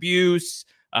substance abuse,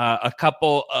 a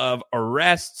couple of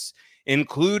arrests,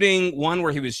 including one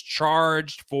where he was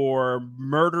charged for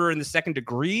murder in the second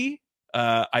degree,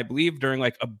 I believe during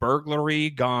like a burglary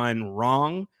gone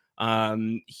wrong.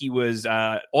 He was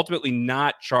ultimately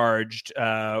not charged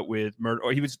with murder,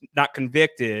 or he was not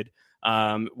convicted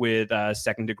with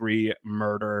second degree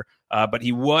murder, but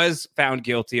he was found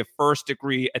guilty of first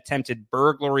degree attempted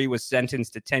burglary, was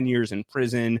sentenced to 10 years in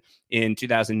prison in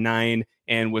 2009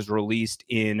 and was released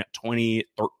in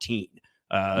 2013.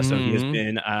 So he has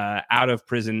been out of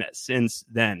prison since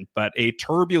then, but a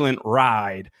turbulent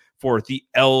ride for the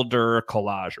elder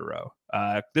Calogero.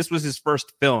 This was his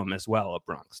first film as well, A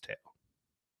Bronx Tale.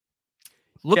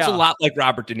 Looks a lot like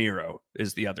Robert De Niro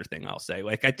is the other thing I'll say.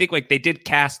 Like, I think like they did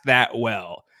cast that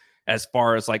well as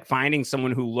far as like finding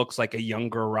someone who looks like a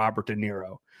younger Robert De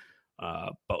Niro.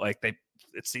 But like it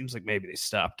seems like maybe they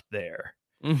stopped there.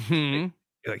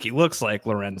 Like he looks like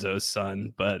Lorenzo's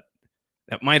son, but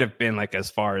that might have been like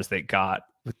as far as they got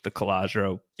with the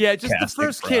Calogero. Yeah, just the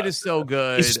first kid is so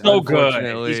good. He's so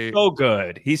good. He's so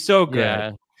good. He's so good.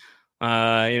 Yeah.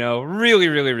 Really,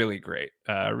 really, really great.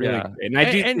 Really great. And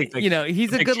I do think like,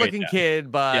 he's a good-looking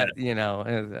kid, but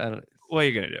what are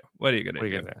you gonna do? What are you gonna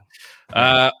do? Do?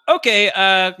 Okay.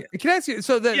 Can I ask you?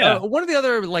 So one of the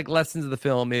other like lessons of the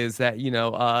film is that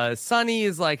Sonny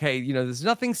is like, hey, there's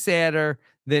nothing sadder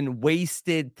than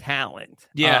wasted talent.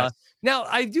 Yeah. Now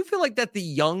I do feel like that the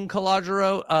young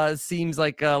Calogero seems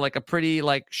like a pretty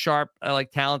like sharp,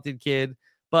 like talented kid,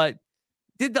 but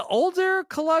did the older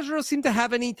Calogero seem to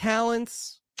have any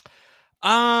talents?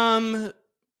 No.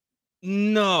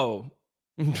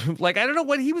 Like I don't know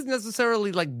what he was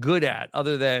necessarily like good at,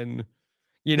 other than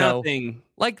nothing.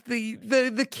 Like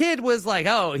the kid was like,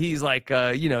 oh, he's like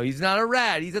he's not a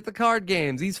rat. He's at the card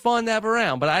games. He's fun to have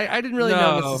around. But I didn't really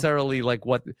know necessarily like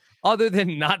what, other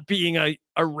than not being a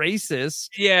racist.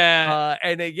 Yeah.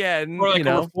 And again, or like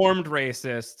a reformed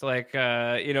racist. Like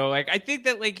like I think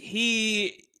that like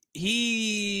he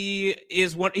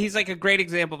is he's like a great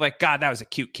example of like, God, that was a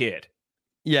cute kid.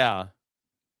 Yeah.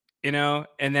 And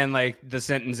then like the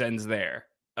sentence ends there.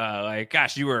 Like,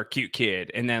 gosh, you were a cute kid.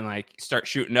 And then like start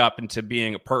shooting up into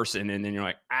being a person. And then you're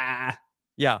like,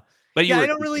 yeah. But I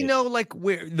don't really know like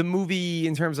where the movie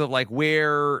in terms of like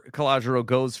where Calogero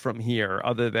goes from here,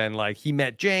 other than like he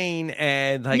met Jane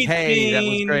and like, hey, that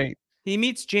was great. He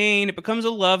meets Jane. It becomes a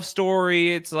love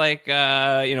story. It's like,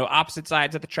 opposite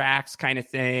sides of the tracks kind of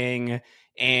thing.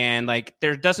 And like,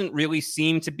 there doesn't really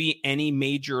seem to be any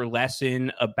major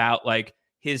lesson about like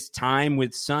his time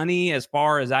with Sonny, as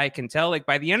far as I can tell. Like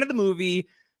by the end of the movie,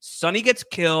 Sonny gets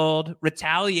killed,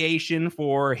 retaliation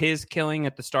for his killing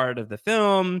at the start of the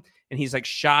film. And he's like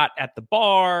shot at the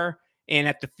bar. And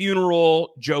at the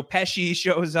funeral, Joe Pesci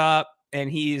shows up. And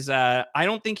he's, I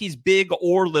don't think he's Big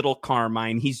or Little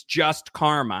Carmine. He's just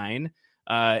Carmine,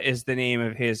 is the name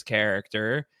of his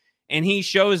character. And he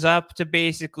shows up to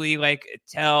basically like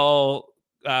tell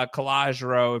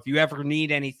Calogero, if you ever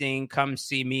need anything, come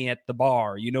see me at the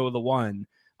bar. You know the one.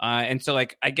 And so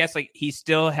like, I guess like he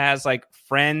still has like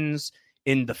friends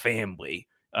in the family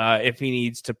if he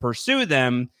needs to pursue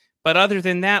them. But other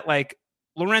than that, like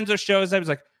Lorenzo shows up, he's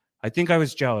like, I think I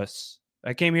was jealous.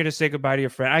 I came here to say goodbye to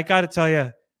your friend. I got to tell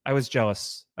you, I was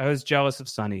jealous. I was jealous of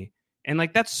Sonny. And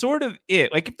like, that's sort of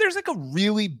it. Like if there's like a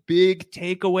really big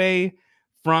takeaway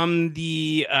from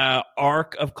the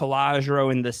arc of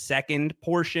Calogero in the second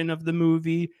portion of the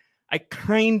movie, I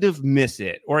kind of miss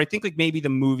it. Or I think like maybe the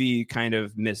movie kind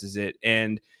of misses it.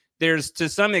 And there's to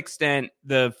some extent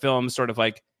the film sort of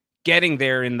like getting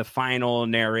there in the final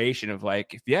narration of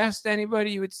like, if you asked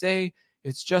anybody, you would say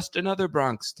it's just another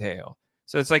Bronx Tale.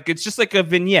 So it's just like a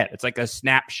vignette. It's like a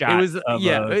snapshot. It was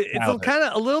it's kind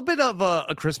of a little bit of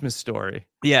a Christmas story.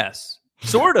 Yes,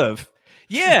 sort of.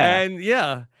 Yeah, and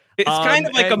yeah, it's kind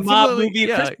of like a mob movie,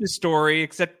 yeah. Christmas Story,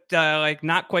 except like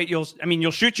not quite. You'll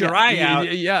shoot your eye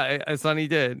out. Yeah, Sonny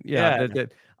did. Yeah, that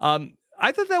did.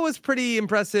 I thought that was pretty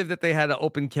impressive that they had an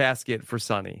open casket for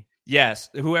Sonny. Yes,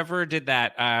 whoever did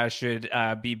that should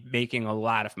be making a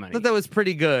lot of money. I thought that was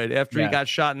pretty good after he got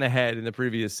shot in the head in the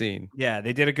previous scene. Yeah,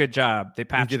 they did a good job. They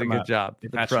patched him up. They did a good job. They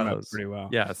patched him up pretty well.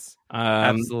 Yes,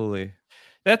 absolutely.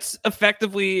 That's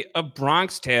effectively a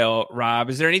Bronx Tale, Rob.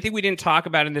 Is there anything we didn't talk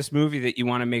about in this movie that you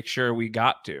want to make sure we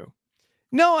got to?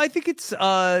 No, I think it's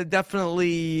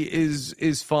definitely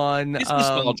is fun. It's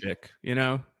nostalgic, you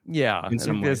know? Yeah. In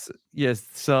some ways. Yes,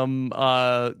 some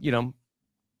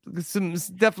some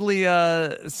definitely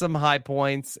some high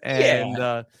points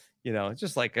and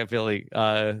just like I feel like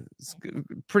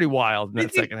pretty wild in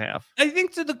that second half. I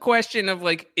think to the question of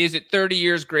like, is it 30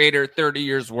 years greater, 30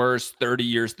 years worse, 30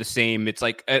 years the same? It's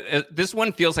like this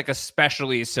one feels like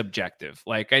especially subjective.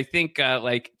 Like I think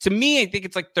like to me, I think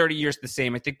it's like 30 years the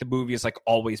same. I think the movie has like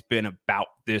always been about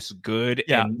this good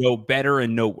and no better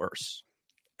and no worse.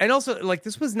 And also like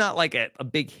this was not like a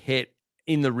big hit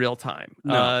in the real time.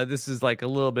 No. This is like a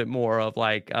little bit more of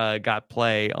like got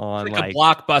play on like a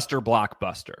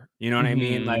blockbuster. You know what I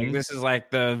mean? Like this is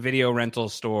like the video rental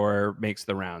store makes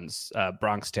the rounds.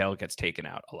 Bronx Tale gets taken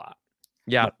out a lot.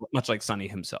 Yeah. Much like Sonny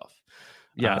himself.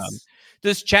 Yes.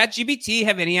 Does ChatGPT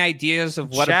have any ideas of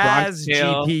what Chaz a Bronx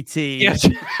Tale? GPT. Yes.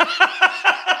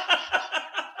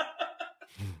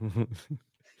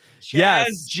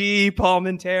 Chaz G.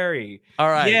 Palmentary. All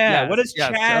right. Yeah. Yes, What does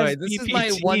Chaz? Right. This is my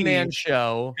one-man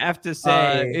show. I have to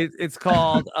say, it's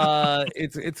called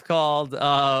it's called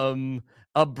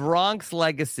A Bronx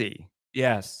Legacy.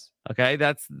 Yes. Okay.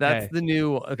 That's the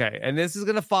new. Okay, and this is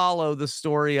gonna follow the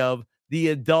story of the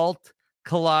adult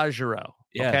Calogero.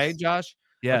 Yes. Okay, Josh.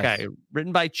 Yes. Okay,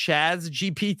 written by Chaz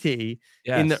GPT.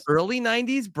 Yes. In the early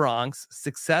 90s Bronx,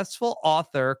 successful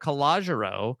author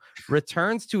Calogero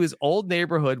returns to his old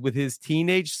neighborhood with his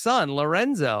teenage son,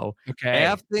 Lorenzo,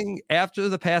 after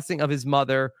the passing of his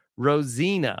mother,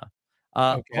 Rosina.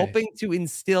 Hoping to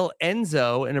instill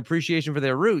Enzo an appreciation for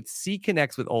their roots, C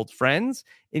connects with old friends,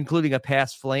 including a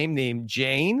past flame named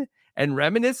Jane, and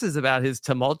reminisces about his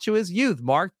tumultuous youth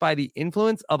marked by the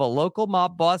influence of a local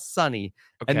mob boss, Sonny,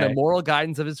 and the moral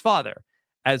guidance of his father.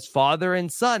 As father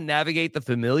and son navigate the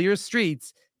familiar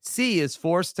streets, C is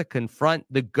forced to confront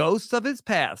the ghosts of his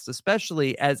past,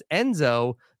 especially as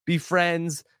Enzo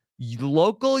befriends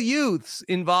local youths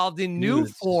involved in new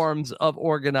forms of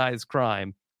organized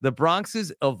crime. The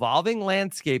Bronx's evolving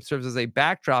landscape serves as a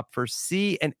backdrop for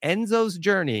C and Enzo's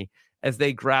journey as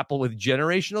they grapple with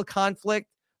generational conflict,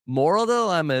 moral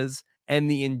dilemmas, and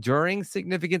the enduring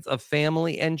significance of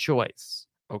family and choice.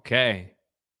 Okay.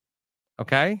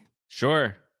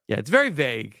 Sure. Yeah, it's very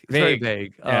vague. Very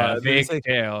vague. Vague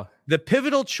tale. The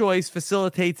pivotal choice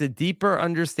facilitates a deeper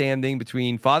understanding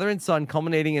between father and son,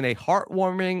 culminating in a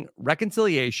heartwarming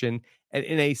reconciliation, and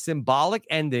in a symbolic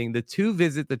ending, the two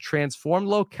visit the transformed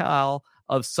locale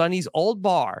of Sonny's old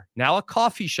bar, now a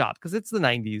coffee shop, because it's the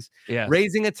 90s,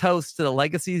 raising a toast to the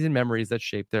legacies and memories that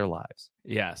shaped their lives.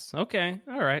 Yes. Okay.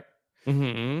 All right.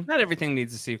 Mm-hmm. Not everything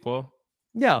needs a sequel.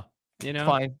 Yeah. You know?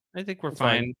 Fine. I think we're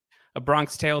fine. A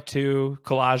Bronx Tale 2,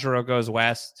 Calogero Goes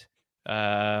West.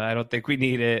 I don't think we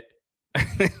need it.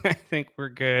 I think we're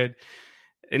good.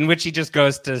 In which he just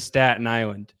goes to Staten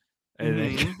Island. I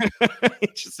think.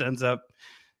 It just ends up.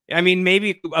 I mean,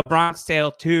 maybe A Bronx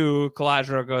Tale 2,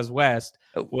 Calogero Goes West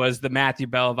was the Matthew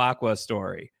Bellavacqua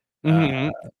story.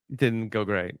 Didn't go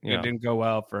great. It didn't go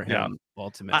well for him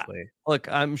ultimately.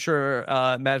 Look, I'm sure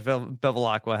Matt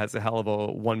Bevilacqua has a hell of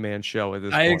a one-man show at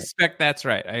this point. I expect that's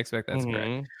right.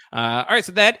 Correct. All right,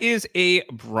 so that is A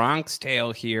Bronx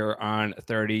Tale here on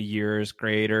 30 Years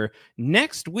Greater.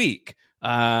 Next week,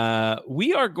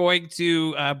 we are going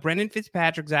to Brendan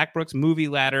Fitzpatrick, Zach Brooks movie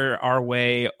ladder our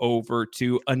way over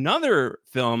to another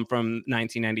film from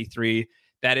 1993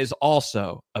 that is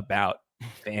also about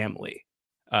family.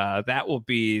 That will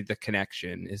be the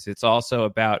connection. It's also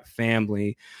about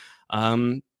family.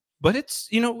 But it's,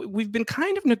 we've been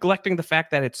kind of neglecting the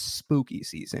fact that it's spooky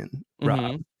season,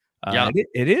 Rob.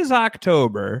 It is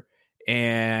October,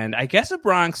 and I guess A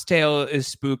Bronx Tale is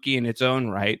spooky in its own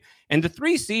right. And the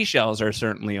three seashells are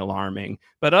certainly alarming.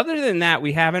 But other than that,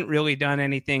 we haven't really done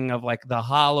anything of like the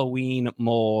Halloween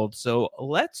mold. So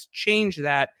let's change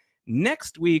that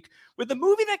next week with a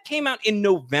movie that came out in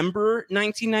November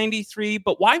 1993.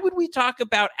 But why would we talk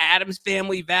about Addams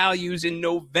Family Values in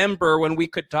November when we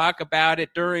could talk about it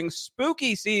during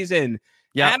spooky season?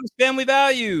 Yep. Addams Family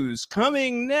Values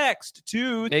coming next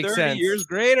to Makes 30 sense. Years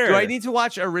Greater. Do I need to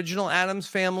watch original Addams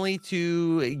Family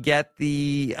to get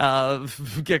the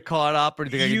get caught up, or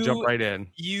do you think I can jump right in?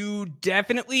 You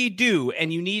definitely do,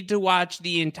 and you need to watch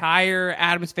the entire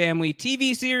Addams Family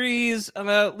TV series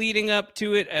leading up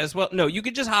to it as well. No, you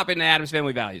could just hop into Addams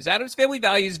Family Values. Addams Family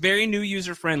Values, very new,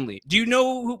 user-friendly. Do you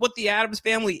know what the Addams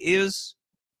Family is?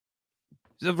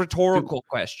 It's a rhetorical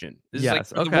question. This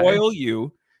is like the royal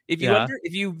you.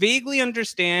 If you vaguely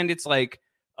understand, it's like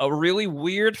a really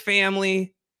weird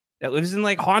family that lives in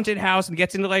like haunted house and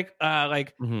gets into like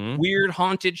weird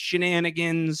haunted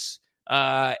shenanigans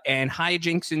and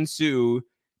hijinks ensue,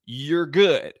 you're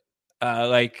good.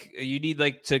 Like you need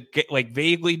like to get like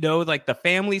vaguely know like the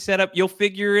family setup. You'll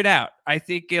figure it out. I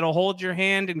think it'll hold your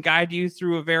hand and guide you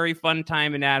through a very fun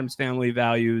time in Addams Family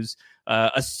Values,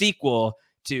 a sequel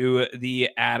to the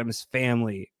Addams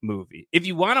Family movie. If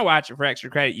you want to watch it for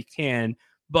extra credit, you can,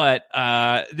 but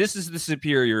this is the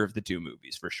superior of the two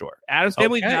movies for sure. Addams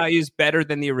Family Values better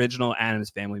than the original Addams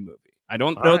Family movie. I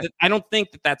don't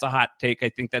think that that's a hot take. I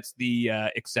think that's the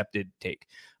accepted take.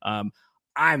 I'm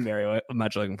very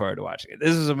much looking forward to watching it.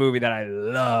 This is a movie that I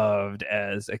loved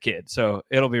as a kid, so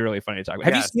it'll be really funny to talk about.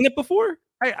 Have you seen it before?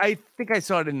 I think I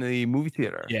saw it in the movie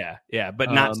theater. Yeah,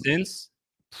 but not since.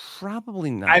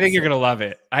 Probably not. I think you're gonna love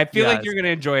it. I feel like you're gonna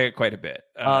enjoy it quite a bit.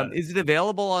 Is it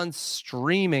available on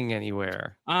streaming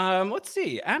anywhere? Let's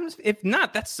see. If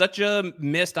not, that's such a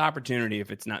missed opportunity.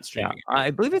 If it's not streaming,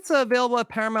 I believe it's available at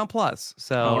Paramount Plus.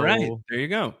 So all right, there you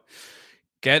go.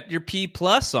 Get your P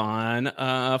Plus on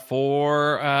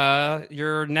for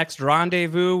your next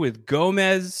rendezvous with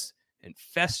Gomez and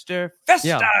Festa.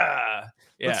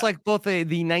 Looks like both the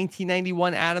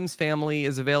 1991 Addams Family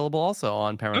is available also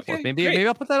on Paramount Plus. Maybe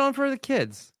I'll put that on for the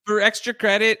kids. For extra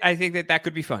credit, I think that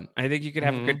could be fun. I think you could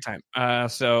have a good time.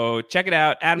 So check it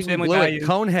out. Addams Family Values.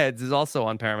 Coneheads is also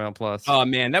on Paramount Plus. Oh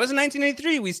man, that was in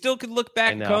 1993. We still could look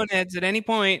back at Coneheads at any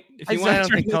point. If you want I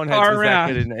don't think Coneheads was that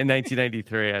good in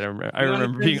 1993. I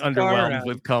remember being underwhelmed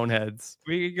with Coneheads.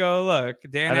 We could go look. I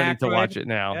don't need to watch it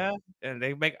now. Yeah, and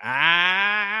they make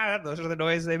those are the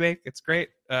noises they make. It's great.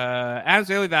 Addams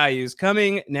Family Values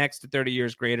coming next to 30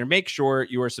 Years Greater. Make sure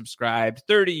you are subscribed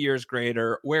 30 Years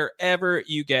Greater wherever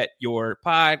you get your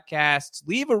podcasts.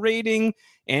 Leave a rating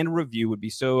and review would be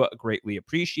so greatly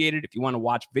appreciated. If you want to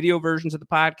watch video versions of the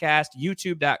podcast,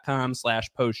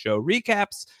 youtube.com/post-show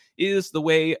recaps is the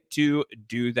way to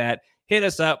do that. Hit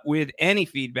us up with any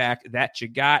feedback that you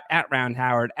got at Round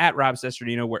Howard, at Rob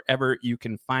Sesternino, wherever you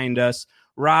can find us.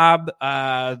 Rob,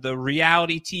 the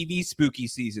reality TV spooky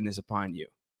season is upon you.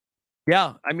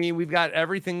 Yeah, I mean, we've got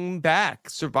everything back.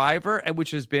 Survivor, which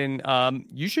has been,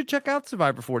 you should check out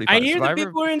Survivor 45. I hear that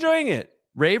people are enjoying it.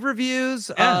 Rave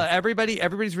reviews. Yeah.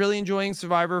 Everybody's really enjoying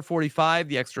Survivor 45.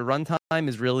 The extra runtime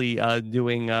is really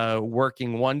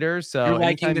working wonders. So you're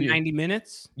liking the 90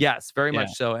 minutes? Yes, very much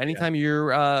so. Anytime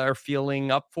you are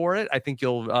feeling up for it, I think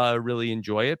you'll really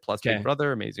enjoy it. Plus Big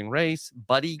Brother, Amazing Race,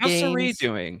 Buddy Games. How's Sari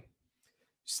doing?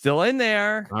 Still in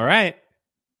there. All right.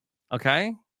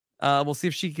 Okay. We'll see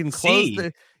if she can close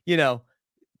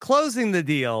closing the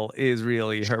deal is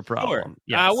really her problem. Sure.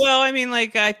 Yes. Well, I mean,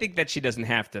 like, I think that she doesn't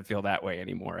have to feel that way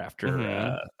anymore after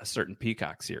a certain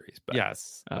Peacock series. But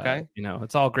yes. Okay.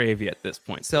 It's all gravy at this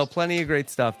point. So plenty of great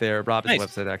stuff there.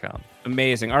 RobIsWebsite.com.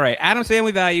 Amazing. All right. Addams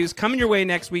Family Values coming your way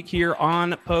next week here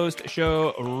on Post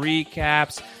Show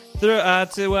Recaps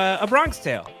to A Bronx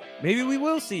Tale. Maybe we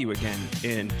will see you again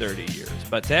in 30 years.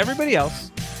 But to everybody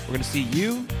else, we're going to see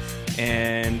you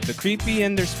and the creepy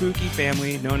and their spooky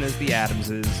family known as the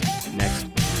Addamses next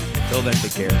week. Until then,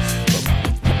 take care.